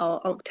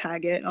I'll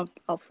tag it,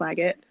 I'll flag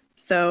it.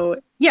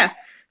 So yeah,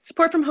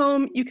 support from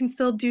home. You can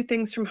still do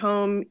things from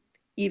home,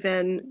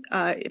 even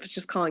if it's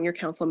just calling your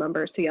council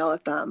members to yell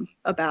at them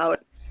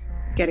about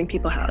getting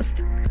people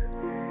housed.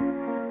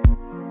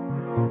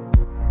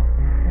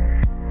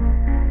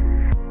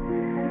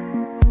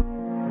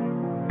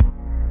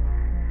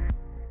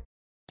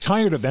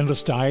 Tired of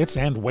endless diets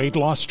and weight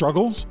loss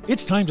struggles?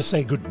 It's time to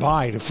say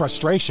goodbye to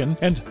frustration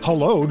and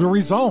hello to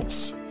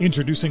results.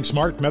 Introducing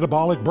Smart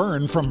Metabolic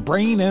Burn from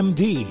Brain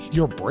MD,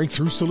 your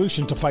breakthrough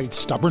solution to fight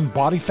stubborn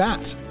body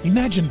fat.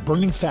 Imagine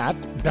burning fat,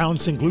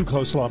 balancing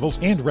glucose levels,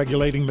 and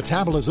regulating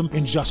metabolism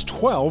in just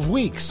 12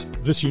 weeks.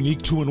 This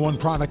unique 2-in-1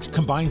 product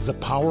combines the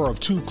power of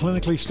 2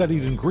 clinically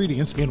studied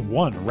ingredients in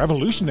one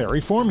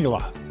revolutionary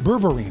formula.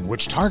 Berberine,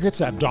 which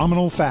targets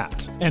abdominal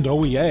fat, and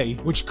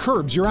OEA, which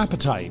curbs your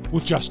appetite.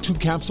 With just 2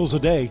 capsules a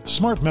day,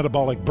 Smart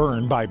Metabolic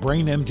Burn by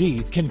Brain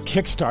MD can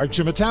kickstart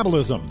your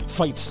metabolism,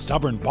 fight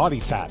stubborn body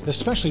fat,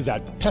 especially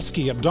that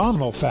pesky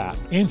abdominal fat,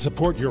 and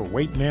support your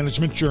weight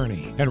management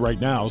journey. And right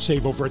now,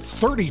 save over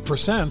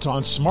 30%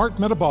 on Smart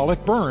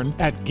Metabolic Burn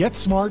at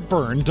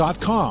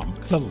GetSmartBurn.com.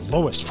 The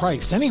lowest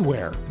price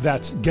anywhere.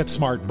 That's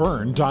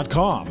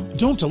GetSmartBurn.com.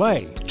 Don't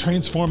delay.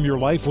 Transform your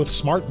life with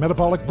Smart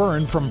Metabolic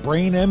Burn from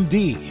Brain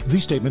MD.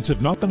 These statements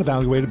have not been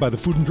evaluated by the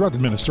Food and Drug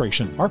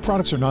Administration. Our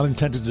products are not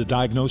intended to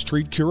diagnose,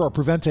 treat, cure, or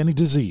prevent any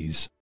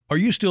disease. Are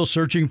you still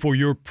searching for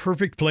your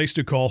perfect place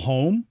to call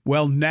home?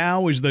 Well,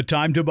 now is the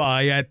time to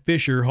buy at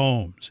Fisher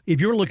Homes. If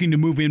you're looking to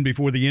move in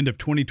before the end of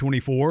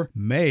 2024,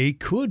 May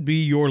could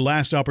be your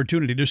last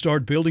opportunity to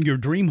start building your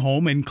dream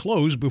home and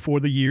close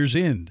before the year's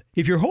end.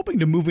 If you're hoping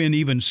to move in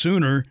even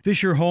sooner,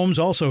 Fisher Homes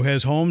also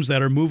has homes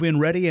that are move-in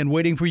ready and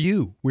waiting for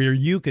you, where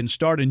you can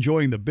start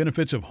enjoying the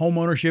benefits of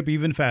homeownership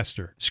even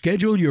faster.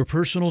 Schedule your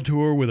personal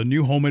tour with a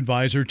new home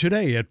advisor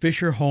today at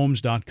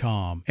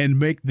FisherHomes.com and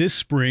make this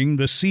spring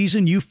the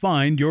season you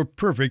find your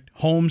perfect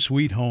home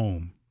sweet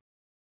home.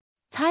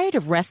 Tired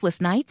of restless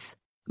nights?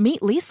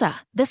 Meet Leesa,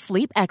 the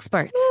sleep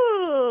experts.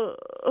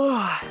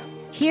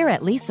 Here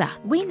at Leesa,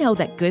 we know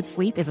that good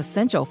sleep is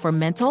essential for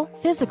mental,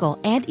 physical,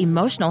 and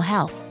emotional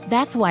health.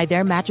 That's why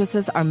their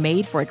mattresses are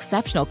made for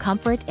exceptional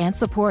comfort and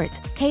support,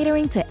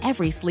 catering to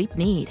every sleep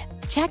need.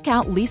 Check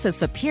out Leesa's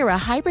Sapira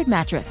Hybrid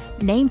Mattress,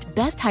 named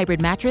Best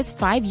Hybrid Mattress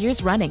 5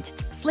 years running.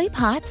 Sleep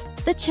hot,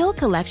 The Chill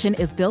collection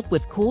is built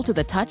with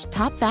cool-to-the-touch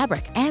top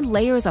fabric and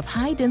layers of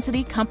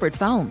high-density comfort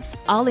foams,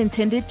 all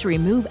intended to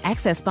remove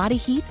excess body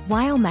heat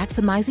while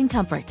maximizing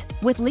comfort.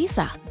 With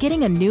Leesa,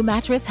 getting a new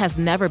mattress has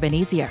never been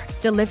easier.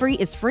 Delivery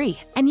is free,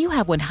 and you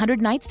have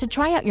 100 nights to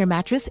try out your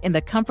mattress in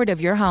the comfort of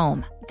your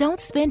home.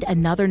 Don't spend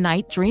another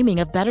night dreaming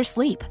of better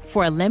sleep.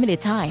 For a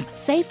limited time,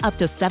 save up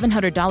to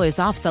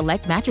 $700 off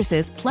select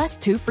mattresses plus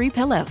 2 free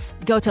pillows.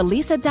 Go to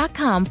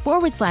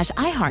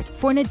leesa.com/iHeart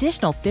for an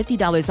additional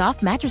 $50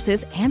 off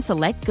mattresses and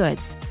select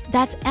goods.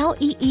 That's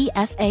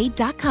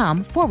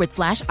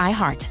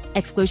LEESA.com/iHeart.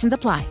 Exclusions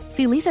apply.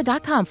 See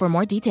leesa.com for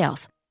more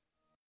details.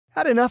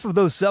 Had enough of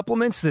those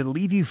supplements that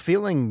leave you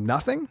feeling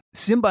nothing?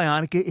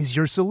 Symbiotica is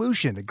your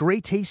solution to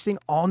great-tasting,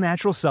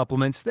 all-natural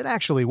supplements that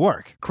actually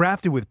work.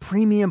 Crafted with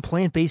premium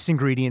plant-based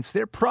ingredients,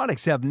 their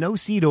products have no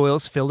seed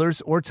oils, fillers,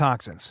 or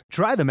toxins.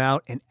 Try them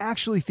out and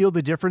actually feel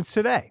the difference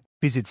today.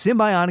 Visit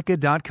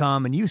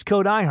Symbiotica.com and use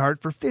code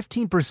IHEART for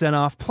 15%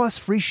 off plus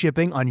free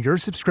shipping on your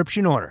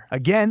subscription order.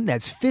 Again,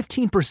 that's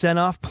 15%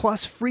 off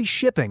plus free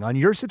shipping on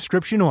your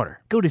subscription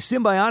order. Go to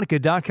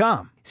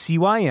Symbiotica.com,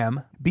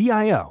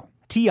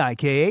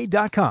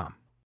 CYMBIOTIKA.com.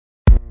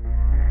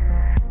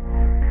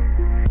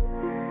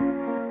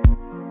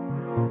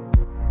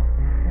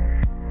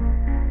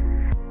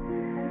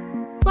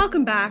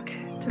 Welcome back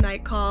to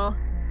Night Call.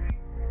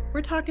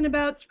 We're talking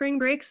about spring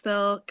break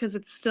still, because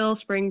it's still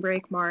spring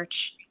break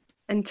March.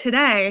 And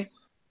today,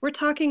 we're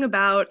talking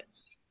about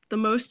the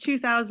most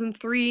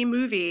 2003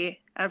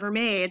 movie ever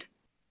made,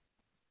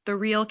 The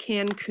Real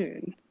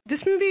Cancun.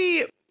 This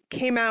movie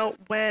came out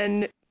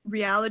when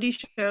reality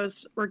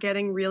shows were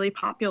getting really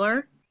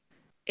popular,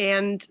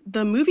 and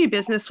the movie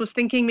business was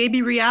thinking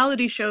maybe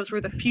reality shows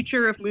were the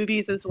future of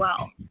movies as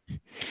well.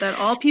 That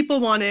all people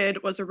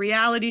wanted was a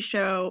reality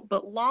show,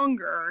 but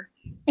longer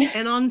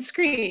and on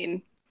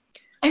screen.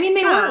 I mean,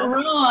 they weren't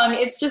wrong.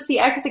 It's just the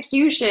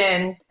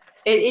execution.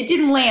 It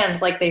didn't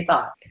land like they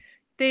thought.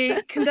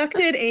 They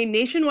conducted a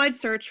nationwide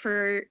search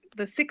for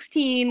the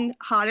 16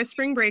 hottest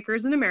spring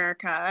breakers in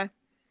America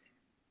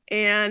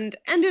and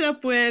ended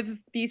up with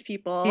these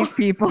people. Who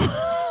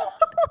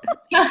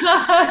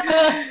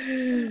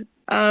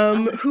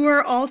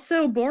are all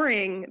so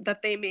boring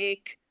that they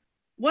make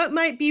what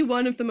might be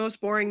one of the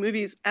most boring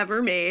movies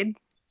ever made.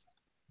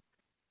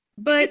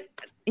 But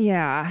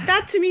yeah,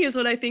 that to me is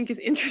what I think is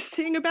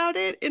interesting about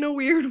it in a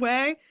weird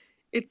way.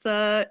 It's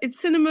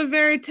cinema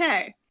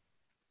verite.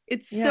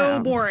 It's so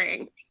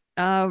boring.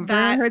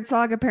 Werner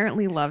Herzog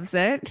apparently loves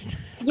it.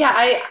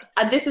 Yeah,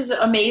 this is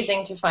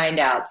amazing to find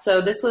out.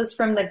 So this was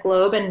from the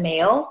Globe and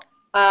Mail.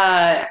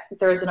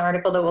 There's an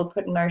article that we'll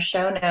put in our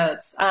show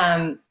notes.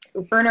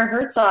 Werner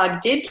Herzog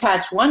did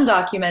catch one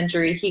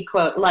documentary he,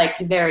 quote,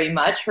 liked very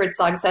much.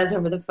 Herzog says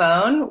over the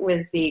phone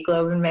with the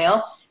Globe and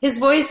Mail. His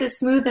voice is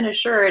smooth and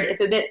assured, if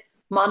a bit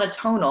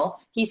monotonal.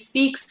 He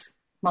speaks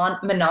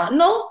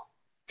monotonal?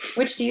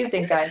 Which do you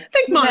think, guys? I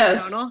think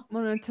monotonal.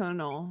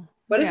 Monotonal.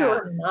 What if it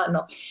were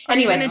monotonal?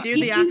 Anyway, are you gonna do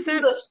the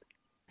accent?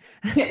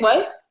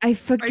 What? I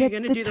forget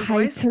the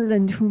title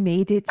and who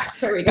made it.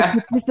 There we go.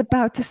 It was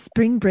about a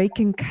spring break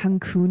in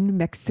Cancun,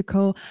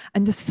 Mexico,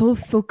 and the sole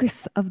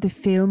focus of the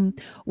film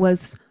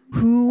was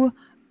who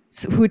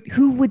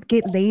would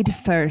get laid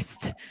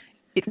first.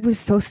 It was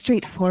so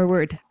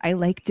straightforward. I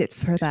liked it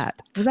for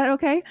that. Was that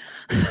okay?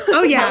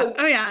 Oh yeah.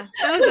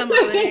 That was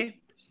Emily.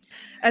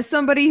 As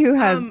somebody who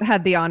has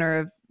had the honor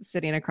of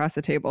sitting across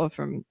the table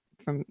from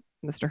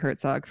Mr.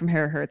 Herzog, from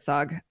Herr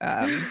Herzog,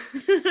 I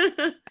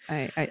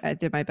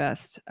did my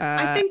best.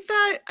 I think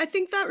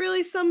that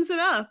really sums it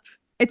up.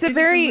 It's a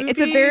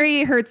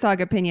very Herzog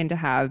opinion to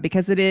have,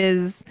 because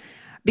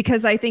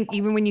I think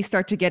even when you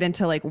start to get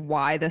into like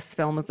why this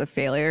film is a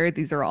failure,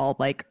 these are all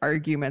like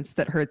arguments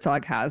that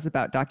Herzog has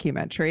about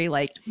documentary.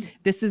 Like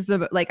this is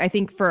I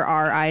think for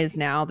our eyes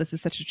now, this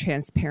is such a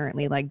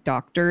transparently like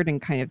doctored and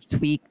kind of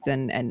tweaked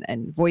and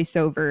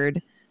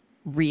voiceovered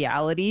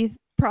reality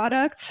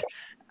product.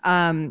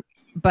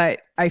 But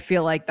I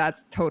feel like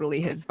that's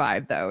totally his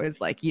vibe though, is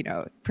like, you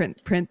know,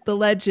 print the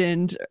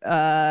legend,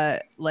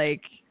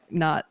 like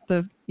not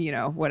the, you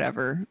know,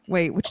 whatever.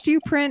 Wait, which do you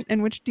print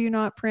and which do you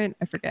not print?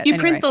 I forget. You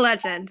print the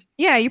legend.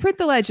 Yeah, you print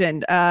the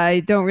legend.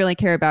 I don't really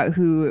care about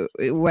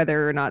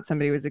whether or not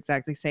somebody was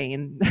exactly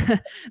saying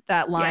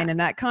that line in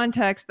that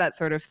context, that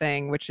sort of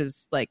thing, which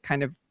is like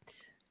kind of,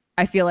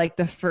 I feel like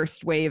the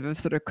first wave of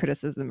sort of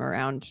criticism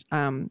around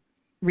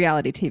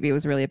reality TV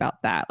was really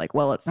about that. Like,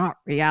 well, it's not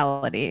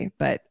reality,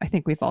 but I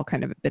think we've all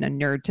kind of been a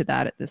nerd to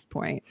that at this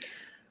point.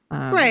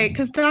 Right,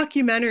 because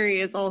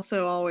documentary is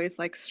also always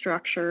like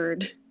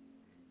structured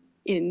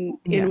in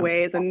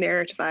ways and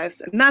narrativized,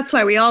 and that's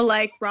why we all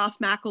like Ross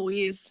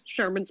McElwee's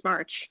Sherman's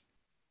March.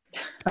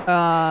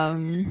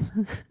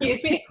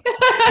 Excuse me.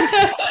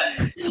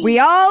 We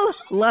all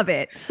love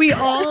it. We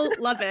all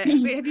love it.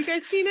 Wait, have you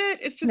guys seen it?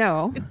 It's just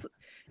no.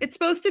 It's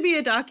supposed to be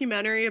a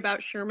documentary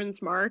about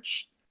Sherman's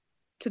March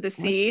to the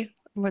sea.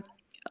 What?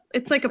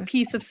 It's like a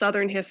piece of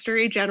Southern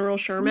history, General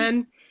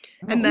Sherman.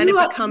 And then you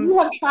it becomes. You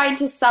have tried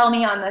to sell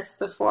me on this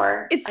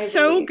before. It's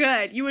so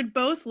good. You would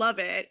both love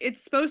it.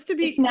 It's supposed to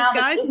be. Is now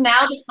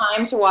the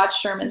time to watch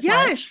Sherman's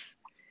March?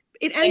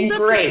 It ends up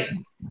great.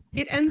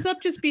 It ends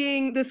up just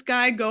being this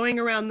guy going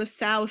around the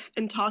South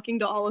and talking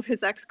to all of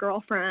his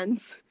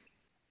ex-girlfriends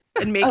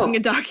and making a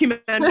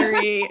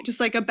documentary just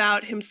like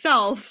about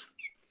himself.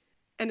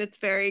 And it's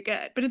very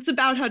good. But it's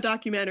about how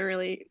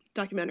documentary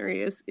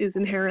is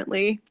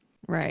inherently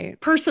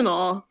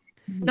personal.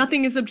 Mm-hmm.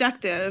 Nothing is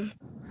objective.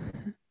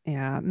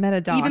 Yeah,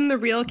 meta-doc. Even the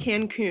real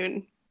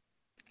Cancun.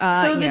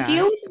 So the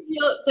deal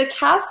with the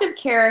cast of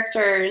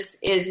characters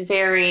is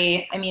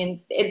very, I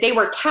mean, they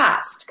were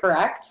cast,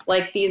 correct?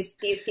 Like these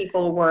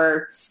people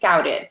were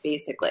scouted,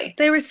 basically.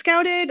 They were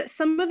scouted.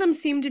 Some of them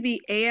seem to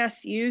be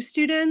ASU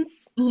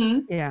students.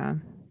 Mm-hmm. Yeah.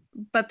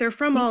 But they're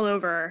from all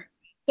over.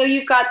 So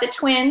you've got the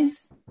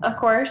twins, of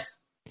course.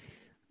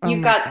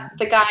 You've got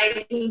the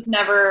guy who's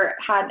never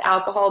had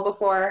alcohol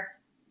before.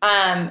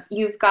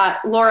 You've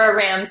got Laura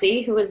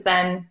Ramsey, who is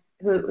then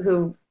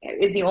who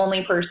is the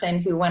only person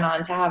who went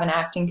on to have an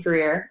acting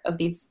career of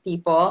these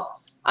people.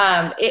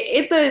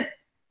 It's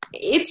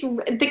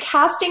the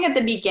casting at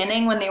the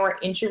beginning when they were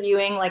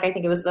interviewing, like I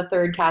think it was the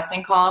third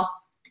casting call,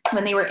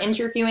 when they were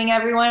interviewing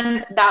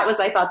everyone, that was,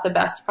 I thought, the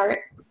best part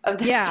of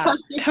this. Yeah,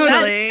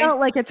 totally. That felt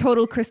like a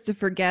total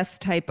Christopher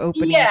Guest type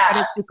opening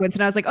sequence,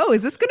 and I was like, oh,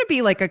 is this going to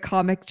be like a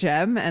comic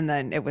gem? And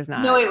then it was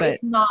not. No, it was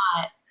not.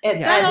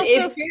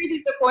 It's very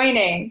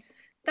disappointing.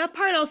 That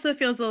part also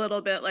feels a little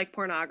bit like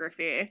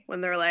pornography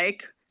when they're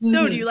like,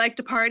 so do you like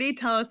to party?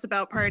 Tell us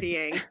about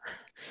partying.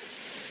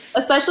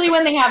 Especially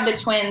when they have the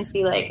twins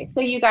be like, so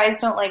you guys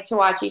don't like to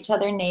watch each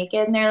other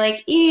naked? And they're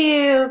like,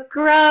 ew,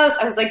 gross.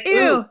 I was like,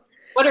 ew,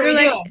 what are we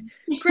doing?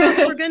 Gross,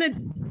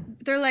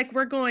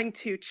 we're going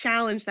to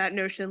challenge that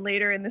notion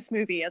later in this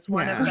movie as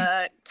one of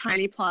the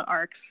tiny plot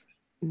arcs.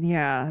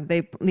 Yeah,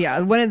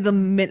 one of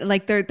the,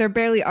 like, they're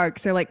barely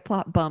arcs. They're like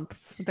plot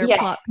bumps. They're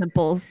plot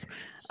pimples.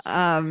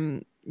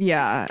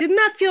 Yeah. Didn't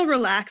that feel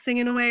relaxing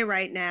in a way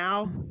right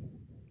now?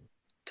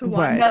 To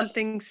watch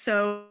something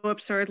so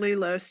absurdly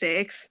low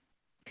stakes?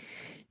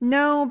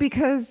 No,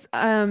 because,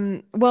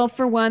 well,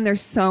 for one,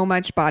 there's so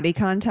much body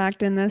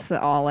contact in this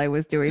that all I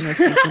was doing was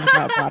thinking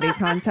about body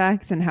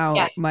contact and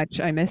how much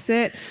I miss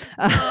it.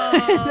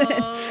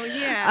 Oh,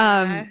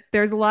 yeah.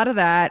 There's a lot of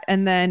that.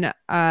 And then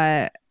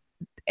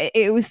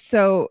it was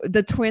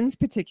the twins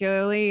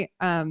particularly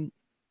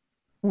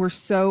were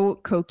so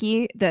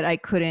cokey that I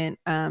couldn't,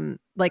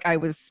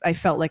 I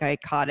felt like I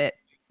caught it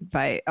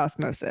by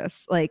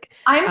osmosis. Like,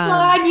 I'm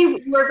glad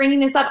you were bringing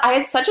this up. I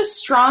had such a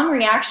strong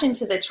reaction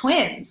to the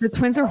twins. The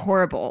twins are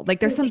horrible. Like,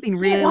 there's something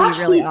really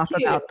off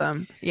about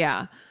them.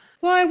 Yeah.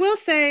 Well, I will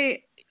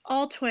say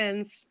all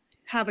twins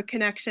have a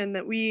connection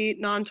that we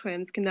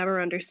non-twins can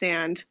never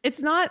understand. It's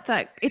not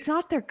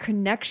their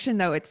connection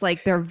though. It's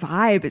like their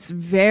vibe. It's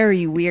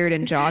very weird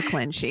and jaw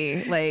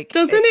clenchy. Like,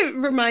 doesn't it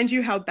remind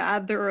you how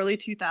bad the early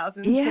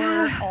 2000s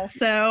were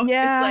also?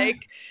 Yeah. It's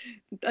like,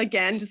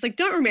 again, just like,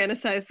 don't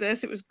romanticize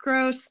this. It was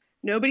gross.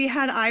 Nobody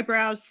had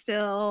eyebrows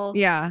still.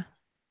 Yeah.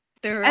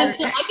 I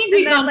think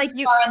we've gone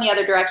too far in the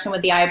other direction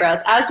with the eyebrows.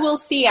 As we'll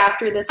see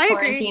after this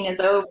quarantine is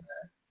over,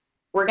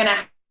 we're going to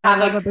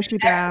have a bushy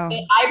brow.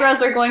 The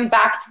eyebrows are going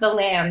back to the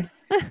land.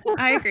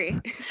 I agree.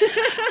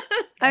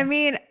 I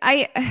mean,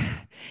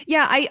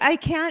 I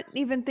can't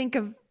even think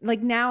of,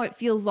 like, now it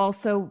feels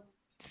also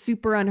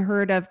super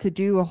unheard of to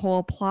do a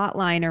whole plot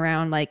line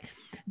around, like,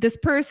 this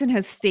person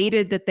has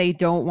stated that they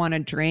don't want to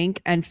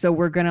drink, and so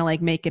we're gonna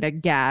like make it a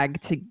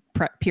gag to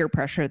peer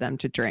pressure them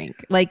to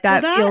drink. Like,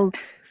 that feels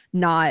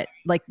not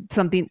like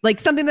something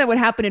that would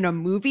happen in a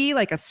movie,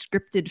 like a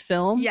scripted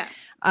film. Yes.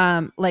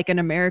 Like an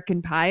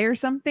American Pie or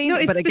something. No,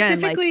 it but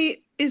specifically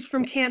again, is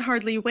from Can't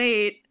Hardly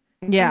Wait.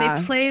 Yeah.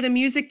 And they play the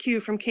music cue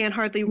from Can't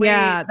Hardly Wait.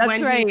 Yeah,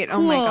 that's right. Cool.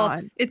 Oh my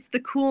God. It's the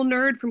cool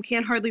nerd from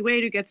Can't Hardly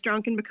Wait who gets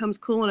drunk and becomes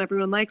cool and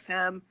everyone likes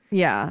him.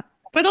 Yeah.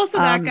 But also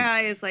that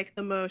guy is like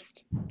the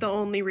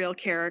only real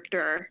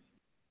character.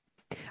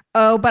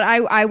 Oh, but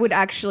I would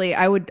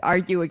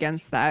argue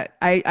against that.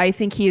 I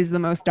think he is the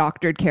most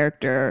doctored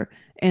character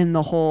in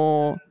the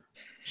whole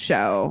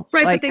show.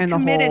 Right, like, but they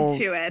committed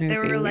to it. Movie. They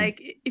were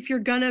like, if you're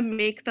gonna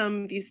make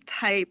them these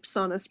types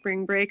on a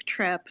spring break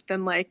trip,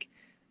 then like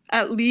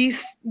at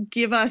least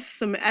give us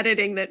some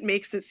editing that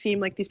makes it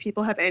seem like these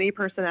people have any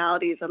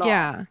personalities at all.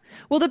 Yeah.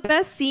 Well, the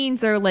best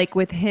scenes are like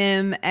with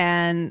him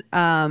and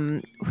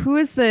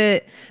there's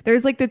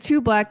like the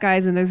two black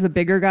guys and there's the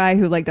bigger guy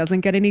who like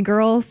doesn't get any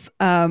girls.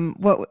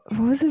 What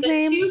was his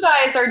name? The two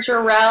guys are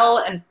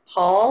Jarrell and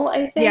Paul,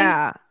 I think.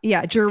 Yeah,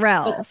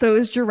 Jarrell. So it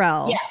was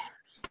Jarrell. Yeah.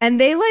 And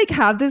they like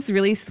have this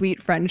really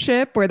sweet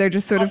friendship where they're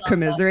just sort of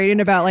commiserating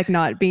about like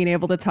not being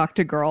able to talk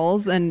to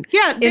girls, and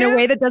in a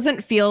way that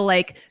doesn't feel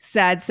like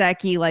sad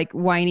sacky, like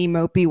whiny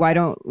mopey, why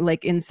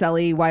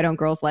don't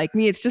girls like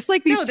me? It's just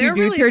like these two dudes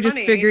really who are just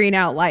funny. figuring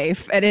out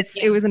life, and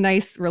it was a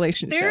nice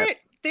relationship.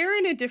 They're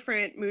in a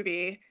different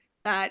movie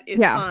that is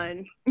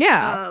fun.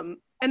 Yeah.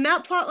 And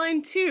that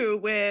plotline too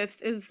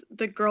is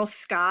the girl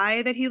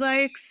Sky that he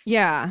likes.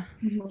 Yeah.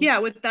 Yeah,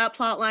 with that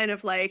plotline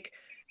of like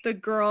the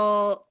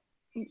girl,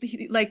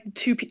 like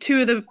two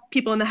of the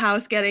people in the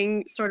house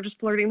getting sort of just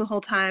flirting the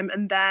whole time,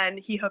 and then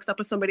he hooks up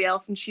with somebody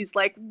else and she's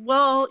like,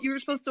 well, you were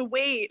supposed to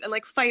wait and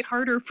like fight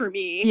harder for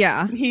me.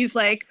 Yeah. And he's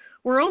like,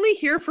 we're only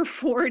here for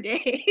 4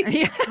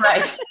 days.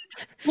 Right.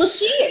 Well,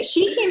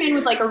 she came in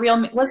with like a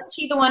real, wasn't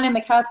she the one in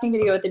the casting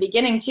video at the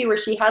beginning too, where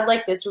she had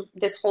like this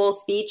whole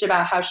speech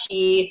about how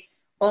she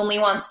only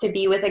wants to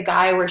be with a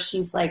guy where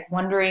she's like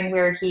wondering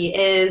where he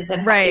is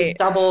and is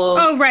double.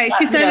 Oh, right.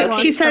 She said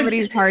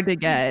somebody's hard to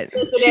get.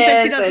 She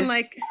said she doesn't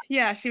like,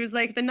 she was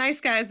like, the nice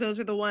guys, those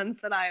are the ones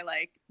that I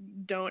like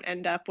don't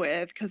end up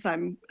with because I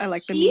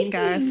like the mean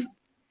guys.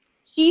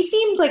 She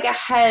seemed like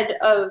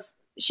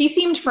she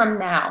seemed from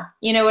now.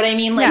 You know what I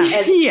mean? Like,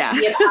 she's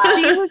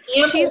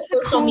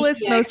the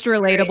coolest, most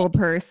relatable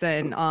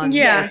person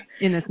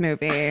in this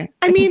movie.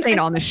 I mean, saying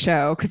on the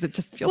show because it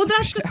just feels. Well,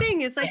 that's the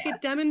thing is like it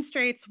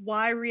demonstrates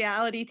why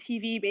reality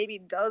TV maybe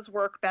does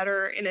work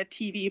better in a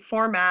TV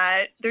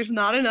format. There's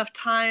not enough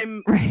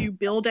time to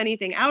build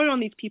anything out on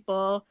these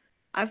people.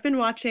 I've been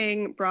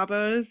watching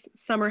Bravo's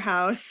Summer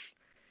House,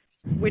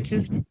 which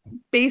is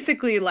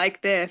basically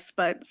like this,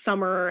 but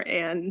summer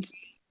and.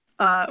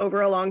 Over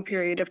a long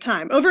period of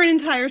time, over an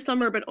entire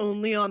summer, but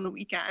only on the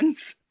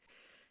weekends.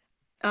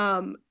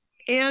 And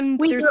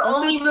they're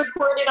only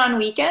recorded on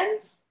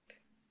weekends?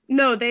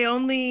 No, they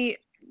only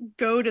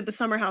go to the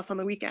summer house on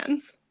the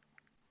weekends.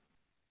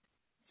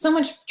 So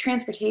much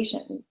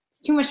transportation.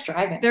 It's too much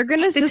driving. They're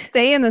gonna just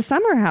stay in the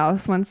summer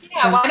house once.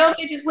 Yeah, why don't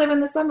they just live in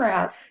the summer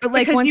house? But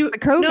like once the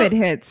COVID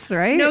hits,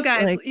 right? No,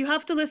 guys, you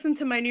have to listen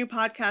to my new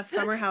podcast,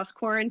 Summer House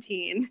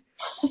Quarantine,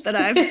 that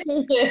I've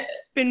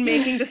been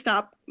making to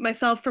stop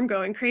myself from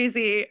going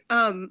crazy.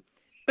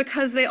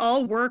 Because they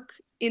all work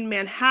in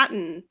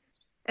Manhattan,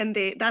 and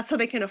that's how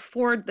they can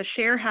afford the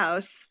share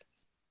house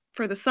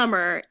for the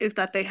summer. Is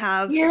that they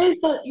have here's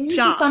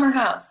the summer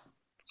house?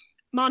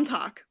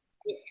 Montauk.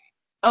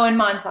 Oh, in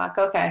Montauk.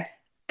 Okay.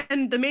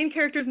 And the main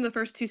characters in the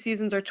first 2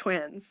 seasons are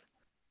twins,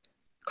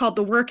 called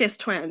the Workus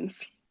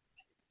twins.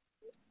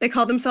 They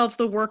call themselves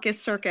the Workus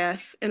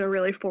Circus in a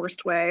really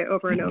forced way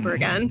over and over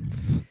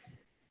again.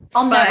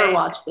 I'll never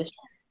watch this show.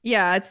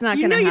 Yeah, it's not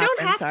going to happen. You don't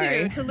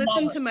have to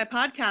listen to my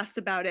podcast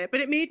about it, but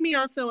it made me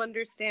also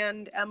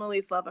understand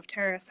Emily's love of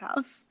Terrace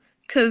House.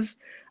 Because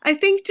I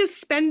think just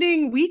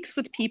spending weeks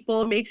with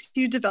people makes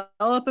you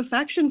develop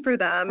affection for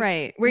them.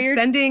 Right. Where you're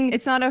spending,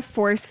 it's not a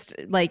forced,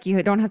 like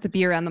you don't have to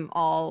be around them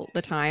all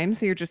the time.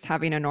 So you're just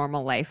having a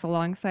normal life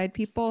alongside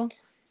people.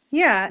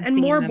 Yeah. And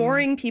more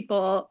boring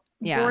people.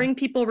 Yeah. Boring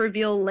people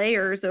reveal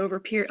layers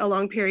over a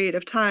long period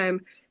of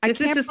time. This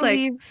is just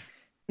like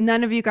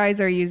none of you guys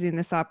are using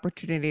this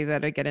opportunity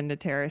to get into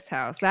Terrace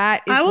House.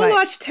 That is I will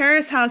watch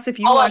Terrace House if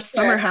you watch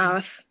Summer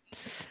House.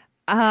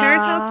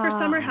 Terrace House for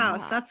Summer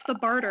House. That's the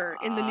barter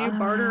in the new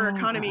barter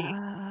economy.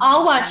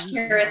 I'll watch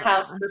Terrace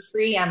House for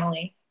free,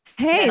 Emily.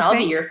 Hey, and I'll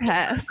be your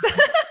pass.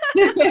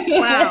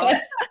 Wow.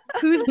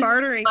 Who's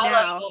bartering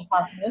now? I like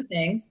possible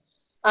things.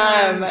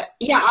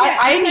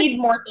 I need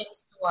more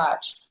things to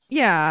watch.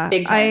 Yeah,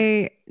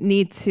 I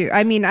need to.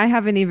 I mean, I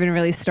haven't even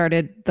really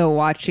started the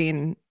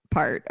watching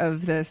part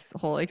of this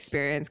whole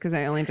experience because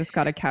I only just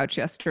got a couch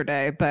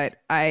yesterday, but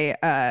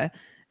I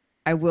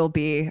will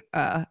be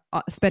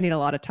spending a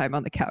lot of time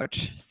on the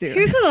couch soon.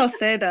 Here's what I'll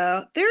say,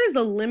 though. There is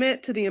a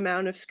limit to the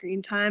amount of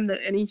screen time that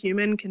any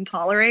human can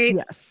tolerate.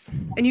 Yes.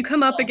 And you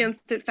come up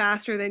against it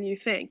faster than you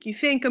think. You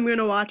think I'm going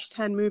to watch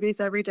 10 movies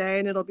every day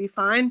and it'll be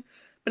fine.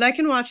 But I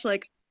can watch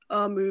like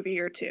a movie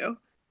or 2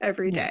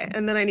 every day.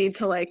 And then I need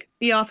to like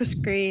be off a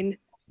screen.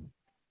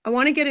 I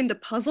want to get into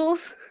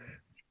puzzles.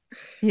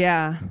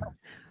 Yeah.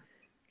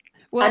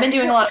 Well, I've been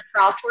doing a lot of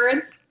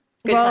crosswords.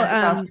 Good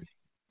time for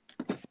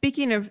crosswords.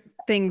 Speaking of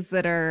things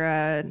that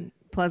are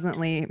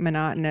pleasantly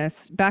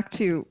monotonous, back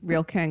to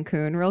Real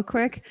Cancun real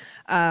quick.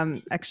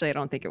 Actually, I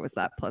don't think it was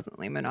that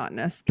pleasantly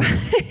monotonous.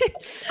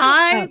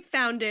 I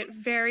found it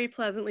very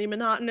pleasantly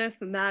monotonous,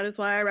 and that is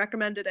why I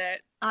recommended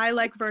it. I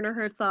like Werner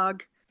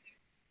Herzog.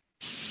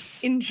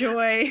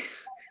 Enjoy.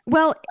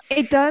 Well,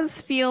 it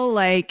does feel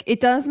like it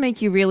does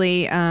make you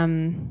really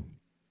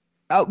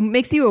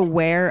makes you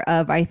aware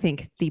of, I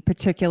think, the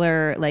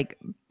particular like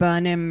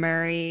Bun and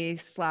Murray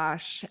 /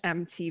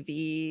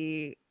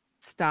 MTV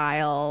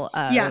style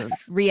of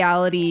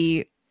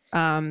reality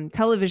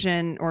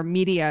television or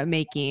media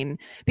making,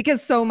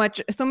 because so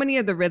many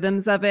of the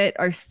rhythms of it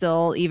are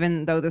still,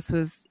 even though this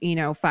was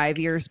 5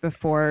 years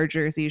before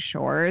Jersey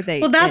Shore.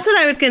 That's what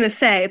I was gonna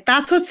say.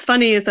 That's what's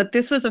funny is that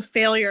this was a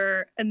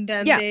failure, and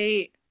then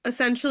they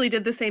essentially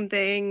did the same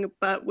thing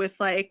but with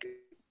like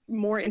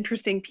more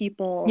interesting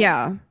people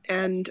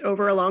and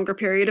over a longer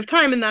period of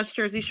time, and that's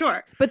Jersey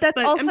Shore. But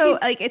that's also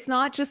like, it's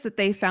not just that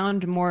they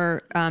found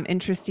more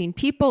interesting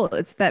people,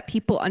 it's that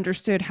people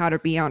understood how to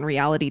be on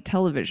reality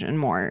television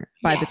more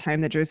by the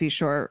time the Jersey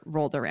Shore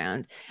rolled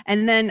around.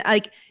 And then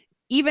like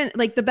even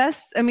like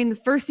the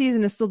first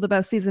season is still the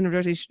best season of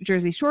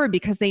Jersey Shore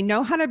because they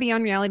know how to be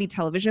on reality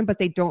television, but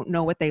they don't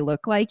know what they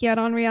look like yet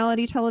on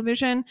reality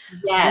television.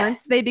 Yes.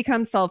 Once they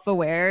become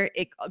self-aware,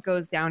 it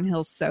goes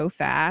downhill so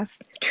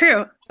fast.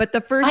 True. But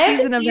the first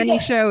season of any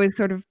show is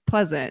sort of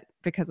pleasant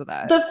because of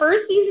that. The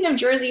first season of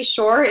Jersey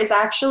Shore is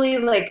actually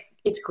like,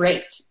 it's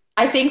great.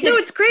 I think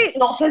it's great.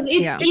 Because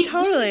it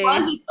totally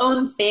was its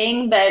own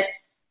thing, that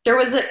there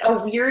was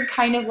a weird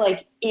kind of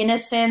like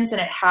innocence,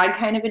 and it had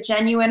kind of a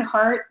genuine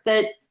heart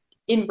that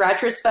in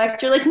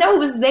retrospect, you're like, no, it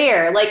was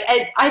there. Like,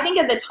 I think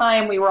at the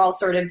time we were all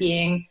sort of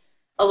being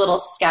a little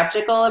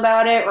skeptical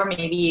about it, or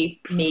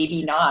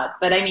maybe not.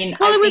 But I mean,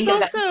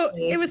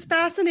 it was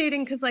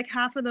fascinating because like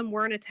half of them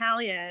weren't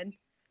Italian.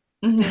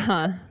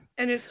 Mm-hmm.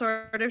 And it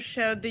sort of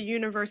showed the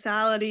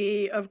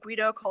universality of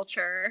Guido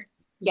culture.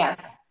 Yeah.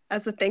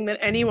 As a thing that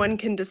anyone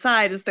can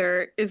decide is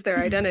their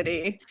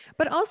identity.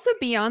 But also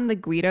beyond the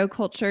Guido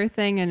culture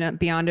thing and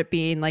beyond it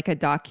being like a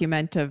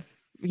document of,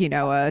 you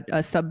know, a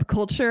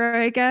subculture,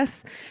 I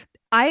guess,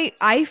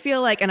 I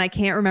feel like, and I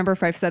can't remember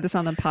if I've said this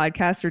on the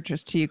podcast or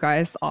just to you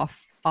guys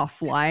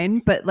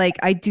offline, but like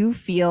I do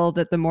feel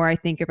that the more I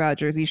think about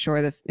Jersey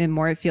Shore, the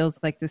more it feels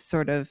like this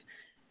sort of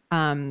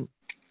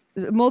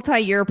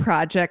multi-year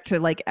project to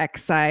like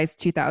excise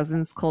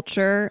 2000s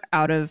culture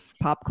out of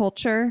pop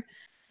culture.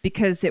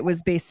 Because it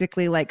was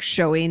basically like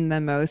showing the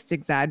most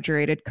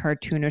exaggerated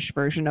cartoonish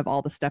version of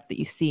all the stuff that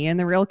you see in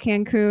The Real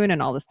Cancun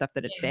and all the stuff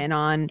that had been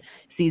on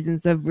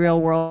seasons of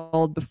Real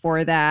World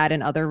before that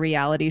and other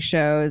reality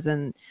shows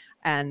and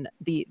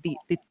the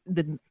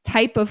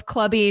type of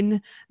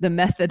clubbing, the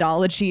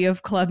methodology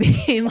of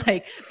clubbing,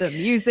 like the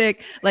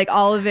music, like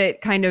all of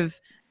it kind of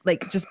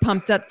like just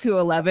pumped up to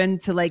 11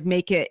 to like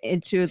make it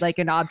into like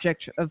an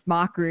object of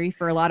mockery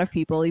for a lot of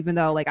people, even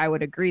though like I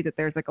would agree that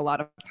there's like a lot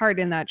of heart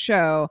in that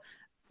show.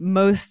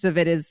 Most of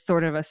it is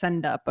sort of a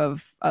send up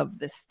of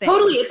this thing.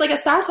 Totally. It's like a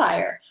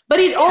satire, but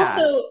it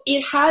also,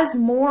 it has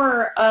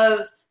more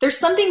of, there's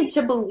something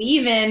to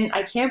believe in.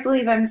 I can't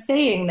believe I'm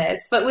saying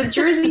this, but with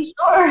Jersey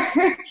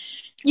Shore,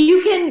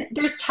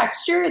 there's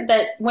texture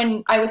that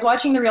when I was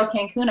watching The Real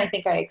Cancun, I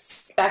think I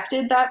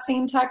expected that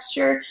same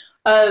texture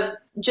of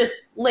just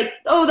like,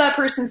 oh, that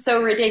person's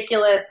so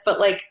ridiculous.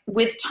 But like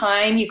with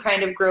time, you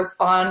kind of grow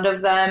fond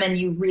of them and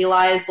you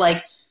realize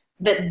like,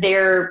 that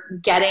they're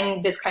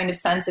getting this kind of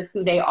sense of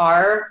who they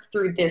are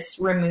through this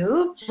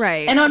remove.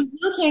 Right. And on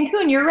Real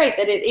Cancun, you're right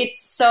that it's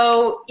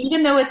so,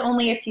 even though it's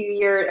only a few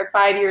years or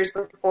 5 years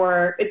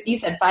before, you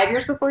said 5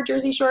 years before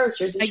Jersey Shore? Was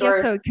Jersey Shore? I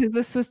guess so, because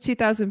this was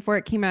 2004.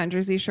 It came out, and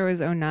Jersey Shore was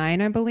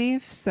 2009, I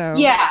believe. So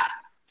yeah.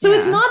 So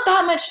it's not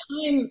that much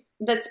time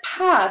that's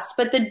passed,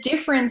 but the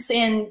difference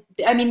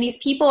these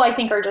people I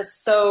think are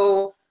just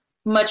so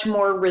much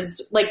more,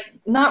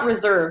 not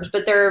reserved,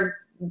 but their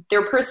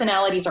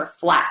personalities are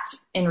flat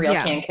in Real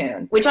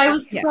Cancun, which I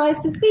was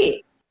surprised to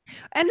see.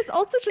 And it's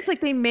also just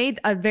like they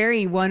made a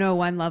very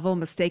 101 level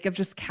mistake of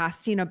just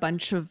casting a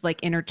bunch of like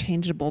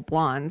interchangeable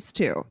blondes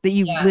too, that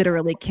you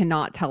literally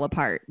cannot tell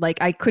apart. Like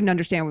I couldn't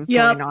understand what was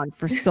going on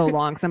for so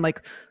long. So I'm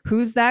like,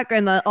 who's that guy?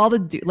 And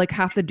like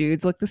half the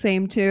dudes look the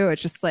same too.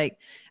 It's just like,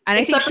 and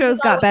I think shows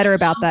got better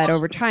about that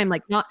over time.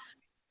 Like not.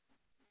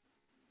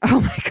 Oh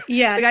my God.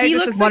 Yeah. The guy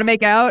just like, want to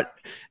make out.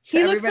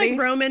 He looks like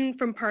Roman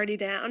from Party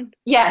Down.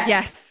 Yes.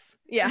 Yes.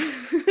 Yeah.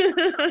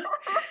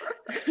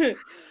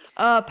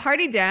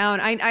 Party Down.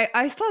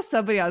 I saw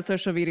somebody on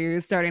social media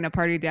who's starting a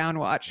Party Down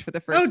watch for the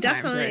first time. Oh,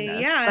 definitely.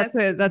 Yeah.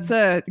 That's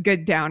a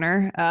good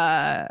downer.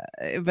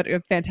 But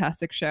a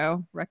fantastic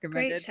show.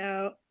 Recommended. Great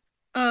show.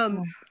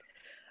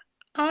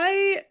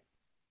 I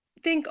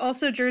think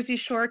also Jersey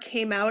Shore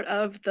came out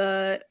of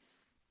the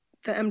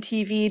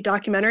MTV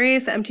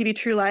documentaries, the MTV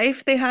True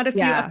Life. They had a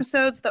few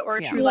episodes that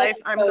were True Life,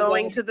 I'm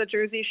going to the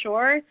Jersey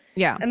Shore.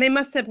 Yeah. And they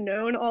must have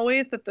known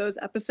always that those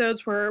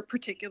episodes were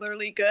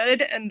particularly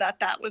good and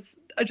that was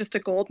just a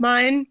gold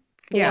mine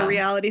for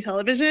reality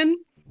television.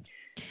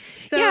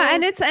 So, yeah,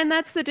 and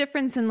that's the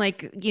difference in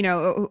like, you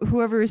know,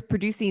 whoever is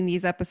producing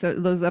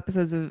those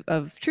episodes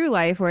of True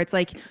Life, where it's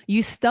like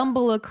you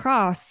stumble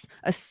across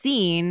a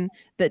scene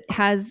that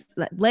has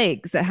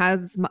legs, that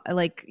has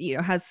like, you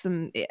know, has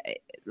some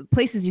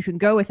places you can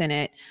go within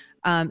it,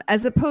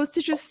 as opposed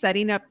to just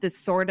setting up this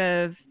sort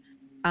of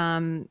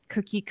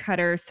cookie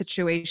cutter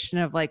situation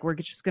of like, we're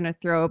just going to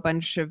throw a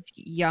bunch of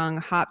young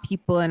hot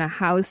people in a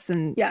house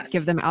and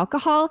give them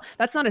alcohol.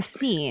 That's not a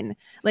scene.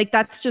 Like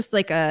that's just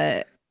like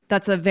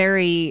that's a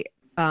very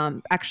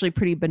actually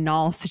pretty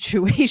banal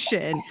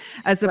situation,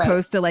 as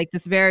opposed to like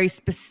this very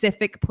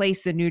specific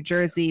place in New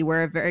Jersey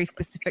where a very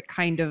specific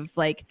kind of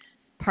like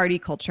party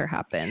culture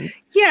happens.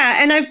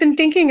 Yeah, and I've been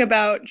thinking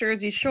about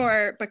Jersey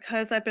Shore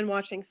because I've been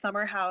watching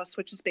Summer House,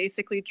 which is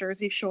basically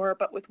Jersey Shore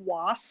but with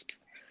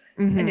wasps.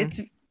 Mm-hmm. And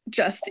it's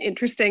just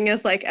interesting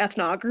as like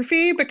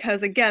ethnography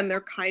because again,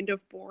 they're kind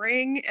of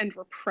boring and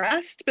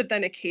repressed, but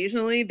then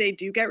occasionally they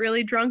do get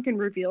really drunk and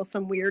reveal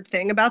some weird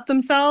thing about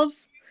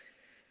themselves.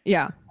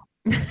 Yeah.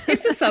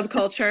 It's a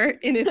subculture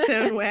in its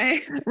own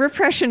way.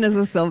 Repression is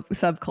a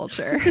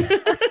subculture.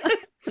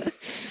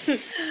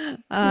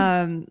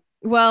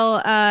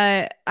 Well,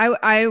 I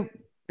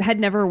had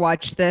never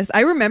watched this. I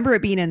remember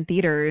it being in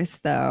theaters,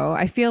 though.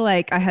 I feel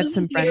like I had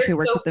some friends who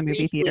worked at the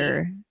movie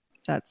theater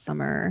that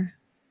summer.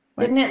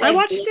 Didn't it? I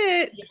watched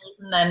it,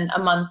 and then a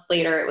month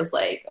later, it was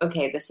like,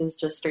 okay, this is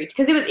just straight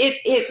because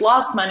it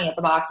lost money at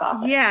the box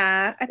office.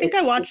 Yeah, I think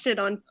I watched it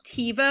on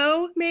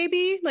TiVo,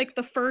 maybe like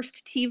the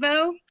first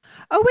TiVo.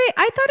 Oh wait,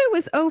 I thought it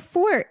was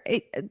 2004.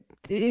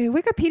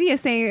 Wikipedia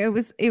is saying it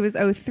was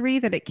 2003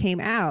 that it came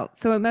out,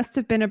 so it must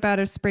have been about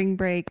a spring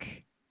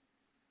break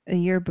a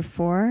year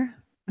before.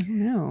 I don't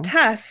know.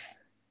 Tess,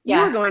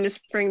 you were going to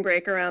spring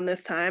break around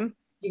this time.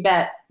 You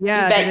bet.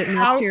 Yeah, you bet. did it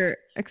match your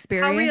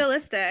experience? How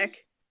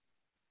realistic?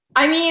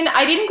 I mean,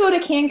 I didn't go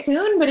to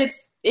Cancun, but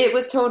it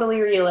was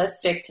totally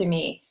realistic to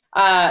me.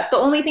 The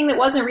only thing that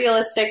wasn't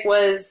realistic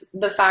was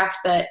the fact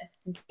that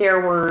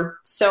there were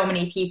so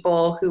many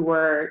people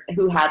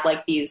who had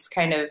like these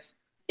kind of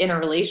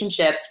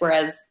interrelationships,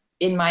 whereas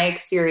in my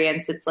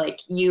experience, it's like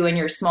you and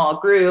your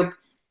small group,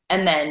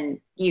 and then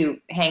you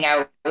hang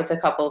out with a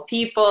couple of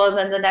people, and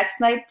then the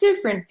next night,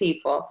 different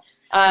people.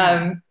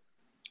 I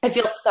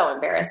feel so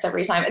embarrassed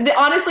every time.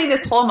 Honestly,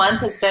 this whole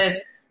month has been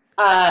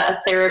a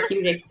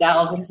therapeutic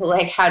delve into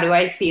like, how do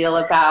I feel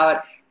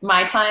about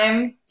my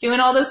time doing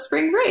all those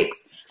spring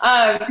breaks?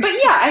 But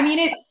yeah, I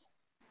mean,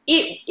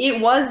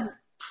 it was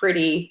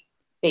pretty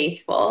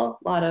faithful.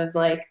 A lot of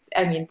like,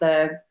 I mean,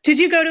 Did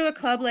you go to a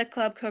club like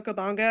Club Coco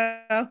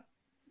Bongo?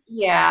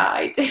 Yeah,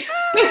 I did.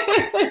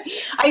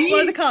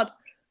 What was it called?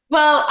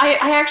 Well, I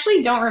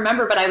actually don't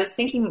remember, but I was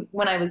thinking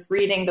when I was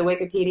reading the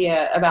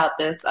Wikipedia about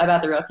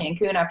the Real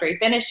Cancun after I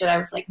finished it, I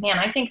was like, man,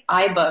 I think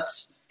I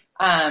booked,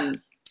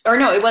 or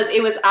no, it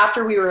was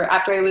after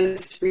I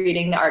was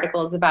reading the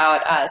articles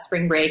about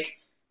spring break,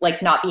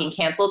 like not being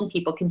canceled and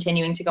people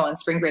continuing to go on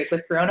spring break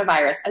with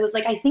coronavirus. I was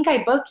like, I think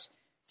I booked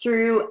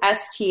through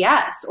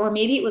STS, or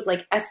maybe it was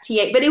like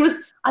STA, but I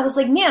was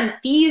like, man,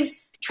 these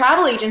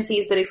travel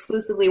agencies that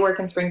exclusively work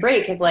in spring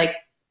break have like,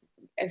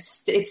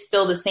 it's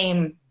still the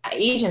same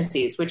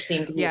agencies, which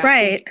seem to be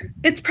right.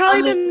 It's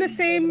probably been the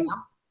same.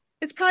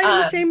 It's probably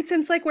been the same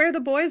since like Where the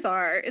Boys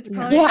Are. It's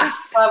probably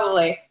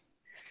probably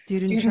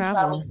student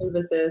travel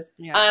services.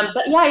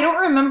 But yeah, I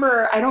don't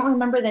remember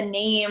the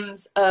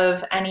names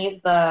of any of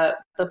the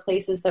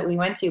places that we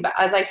went to. But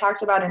as I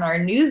talked about in our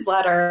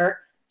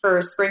newsletter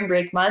for Spring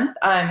Break Month,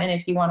 and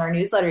if you want our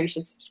newsletter, you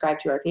should subscribe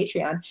to our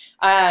Patreon.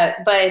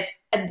 But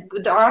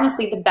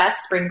honestly, the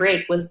best spring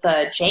break was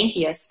the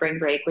jankiest spring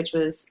break, which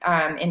was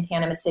in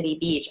Panama City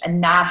Beach,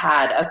 and that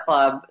had a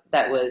club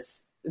that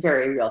was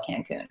very Real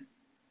Cancun.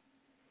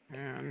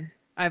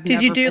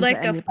 Did you do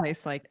like a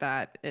place like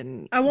that?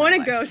 I want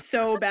to go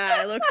so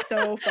bad. It looks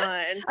so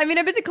fun. I mean,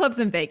 I've been to clubs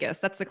in Vegas.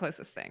 That's the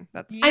closest thing.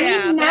 I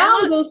mean,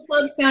 now those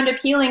clubs sound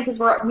appealing because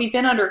we've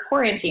been under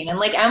quarantine, and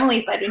like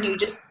Emily said, when you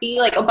just see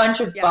like a bunch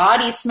of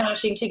bodies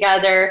smashing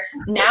together,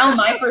 now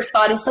my first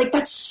thought is like,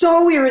 that's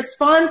so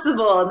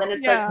irresponsible, and then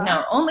it's like,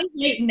 no, only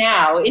right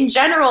now. In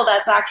general,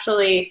 that's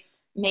actually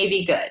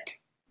maybe good.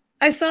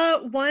 I saw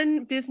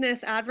one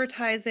business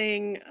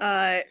advertising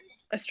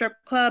a strip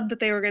club that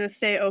they were going to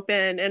stay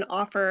open and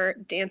offer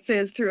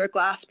dances through a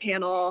glass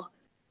panel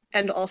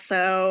and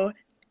also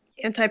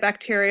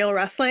antibacterial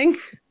wrestling.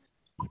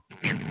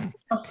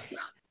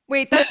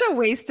 Wait, that's a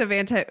waste of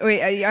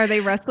are they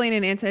wrestling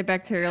in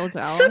antibacterial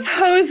gel?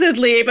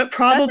 Supposedly, but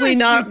probably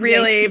not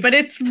really. But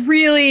it's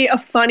really a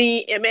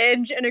funny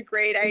image and a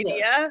great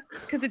idea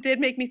because it did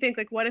make me think,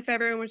 like, what if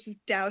everyone was just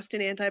doused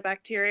in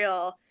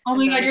antibacterial? Oh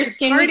my God, your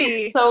skin would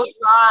get so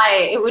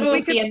dry. It would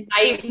just be a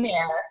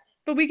nightmare.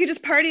 But we could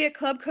just party at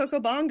Club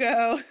Coco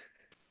Bongo.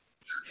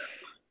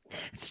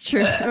 It's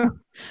true.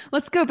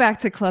 Let's go back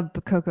to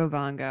Club Coco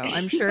Bongo.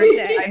 I'm sure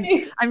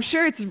I'm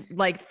sure it's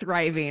like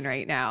thriving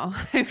right now.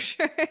 I'm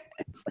sure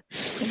it's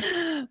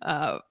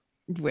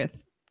with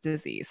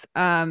disease.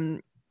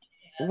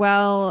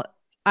 Well,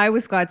 I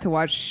was glad to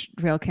watch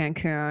Real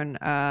Cancun,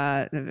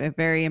 a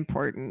very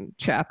important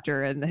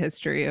chapter in the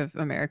history of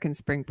American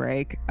spring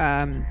break.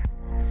 But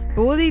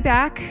we'll be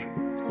back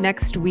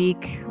next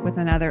week with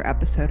another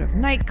episode of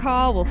Night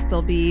Call. We'll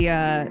still be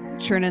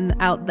churning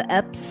out the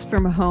eps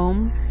from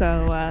home,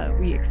 so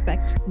we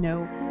expect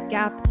no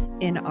gap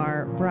in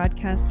our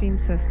broadcasting,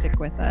 so stick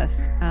with us.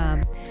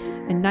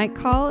 And Night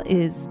Call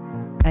is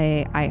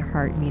a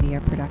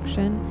iHeartMedia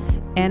production.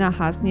 Anna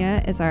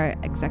Hosnia is our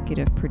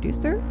executive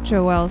producer.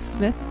 Joelle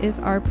Smith is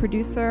our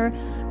producer.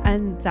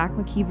 And Zach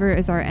McKeever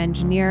is our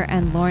engineer.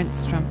 And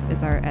Lawrence Strumpf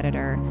is our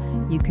editor.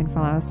 You can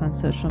follow us on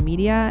social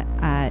media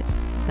at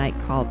Night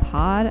Call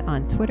Pod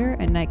on Twitter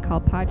and Night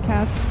Call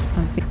Podcast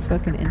on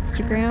Facebook and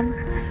Instagram.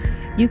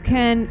 You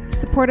can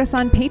support us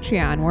on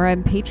Patreon. We're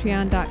on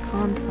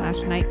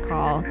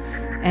patreon.com/nightcall.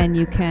 And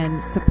you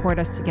can support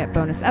us to get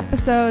bonus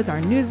episodes,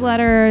 our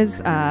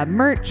newsletters,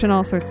 merch, and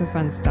all sorts of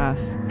fun stuff.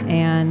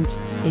 And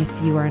if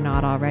you are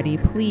not already,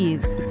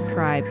 please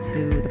subscribe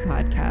to the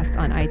podcast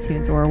on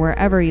iTunes or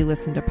wherever you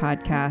listen to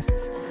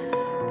podcasts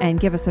and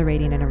give us a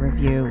rating and a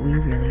review. We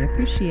really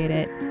appreciate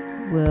it.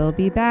 We'll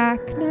be back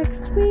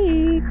next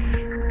week.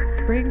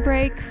 Spring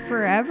break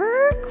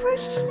forever? ?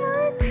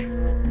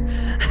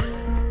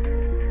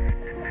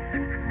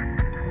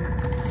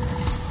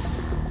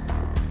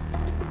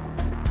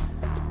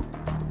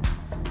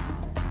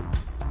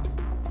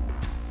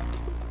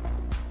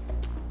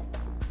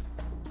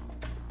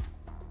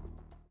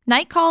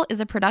 Night Call is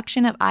a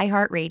production of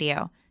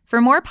iHeartRadio. For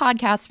more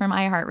podcasts from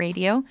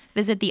iHeartRadio,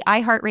 visit the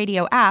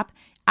iHeartRadio app,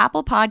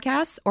 Apple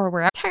Podcasts, or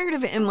wherever. Tired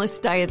of endless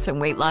diets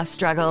and weight loss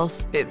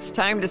struggles? It's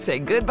time to say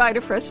goodbye to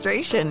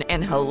frustration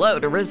and hello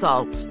to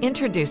results.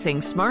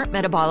 Introducing Smart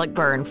Metabolic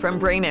Burn from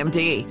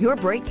BrainMD, your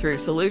breakthrough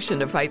solution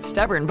to fight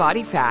stubborn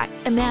body fat.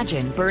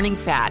 Imagine burning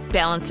fat,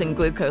 balancing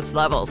glucose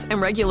levels,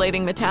 and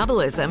regulating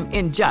metabolism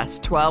in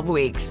just 12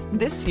 weeks.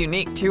 This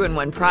unique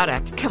 2-in-1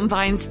 product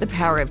combines the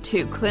power of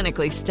 2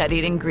 clinically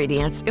studied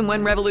ingredients in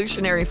one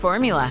revolutionary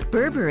formula.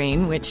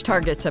 Berberine, which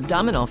targets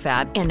abdominal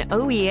fat, and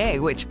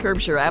OEA, which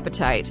curbs your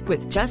appetite.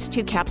 With just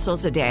 2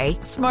 capsules a day,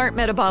 Smart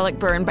Metabolic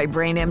Burn by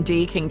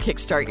BrainMD can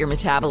kickstart your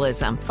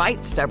metabolism,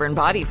 fight stubborn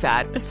body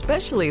fat,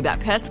 especially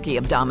that pesky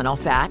abdominal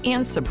fat,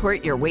 and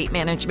support your weight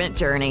management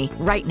journey.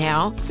 Right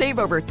now, save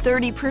over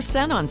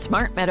 30% on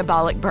Smart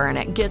Metabolic Burn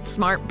at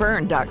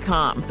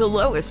GetSmartBurn.com. The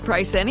lowest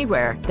price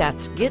anywhere.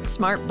 That's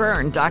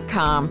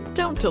GetSmartBurn.com.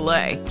 Don't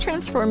delay.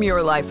 Transform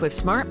your life with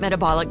Smart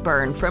Metabolic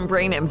Burn from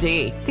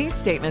BrainMD. These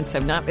statements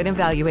have not been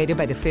evaluated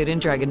by the Food and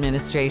Drug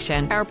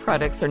Administration. Our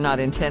products are not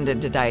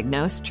intended to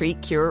diagnose,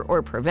 treat, cure,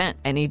 or prevent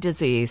any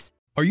disease.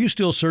 Are you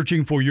still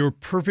searching for your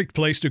perfect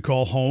place to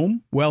call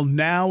home? Well,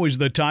 now is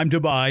the time to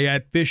buy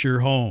at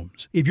Fisher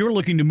Homes. If you're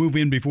looking to move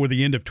in before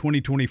the end of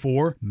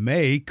 2024,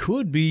 May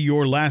could be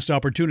your last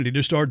opportunity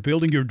to start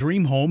building your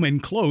dream home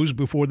and close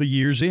before the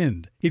year's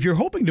end. If you're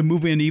hoping to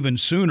move in even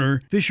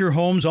sooner, Fisher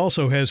Homes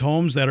also has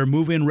homes that are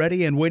move-in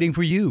ready and waiting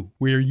for you,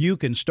 where you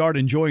can start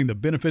enjoying the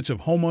benefits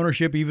of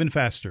homeownership even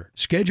faster.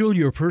 Schedule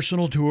your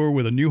personal tour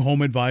with a new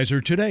home advisor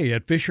today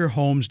at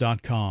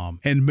FisherHomes.com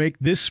and make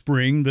this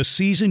spring the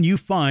season you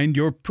find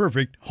your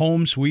perfect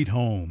home sweet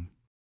home.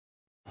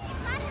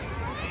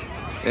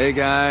 Hey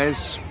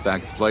guys,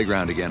 back at the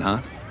playground again, huh?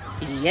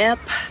 Yep.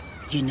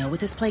 You know what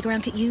this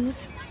playground could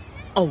use?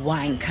 A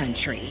wine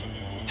country.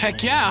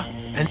 Heck yeah,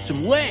 and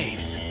some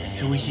waves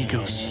so we could go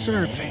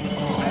surfing.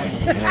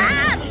 Oh,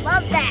 yeah.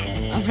 Love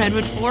that. A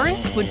redwood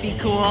forest would be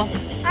cool.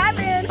 I'm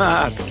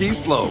in. Ski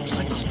slopes.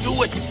 Let's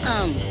do it.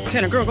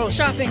 Can a girl go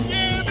shopping?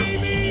 Yeah,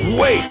 baby.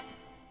 Wait.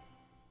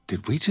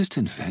 Did we just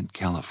invent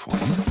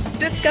California?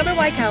 Discover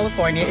why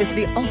California is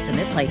the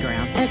ultimate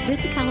playground at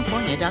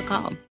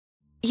visitcalifornia.com.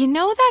 You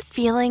know that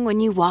feeling when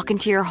you walk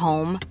into your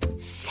home,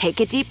 take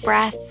a deep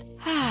breath,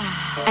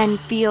 and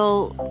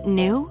feel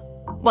new?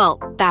 Well,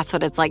 that's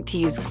what it's like to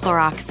use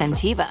Clorox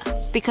Scentiva.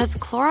 Because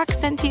Clorox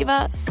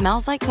Scentiva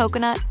smells like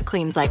coconut,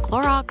 cleans like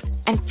Clorox,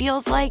 and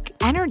feels like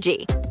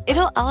energy.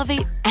 It'll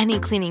elevate any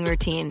cleaning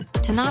routine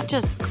to not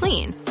just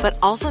clean, but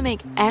also make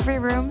every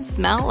room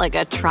smell like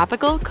a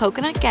tropical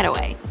coconut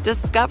getaway.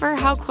 Discover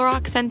how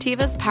Clorox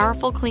Scentiva's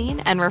powerful clean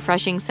and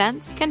refreshing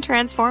scents can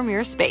transform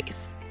your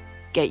space.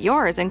 Get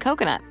yours in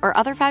coconut or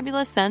other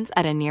fabulous scents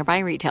at a nearby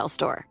retail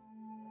store.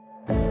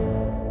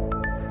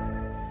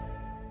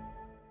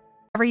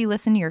 Wherever you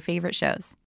listen to your favorite shows.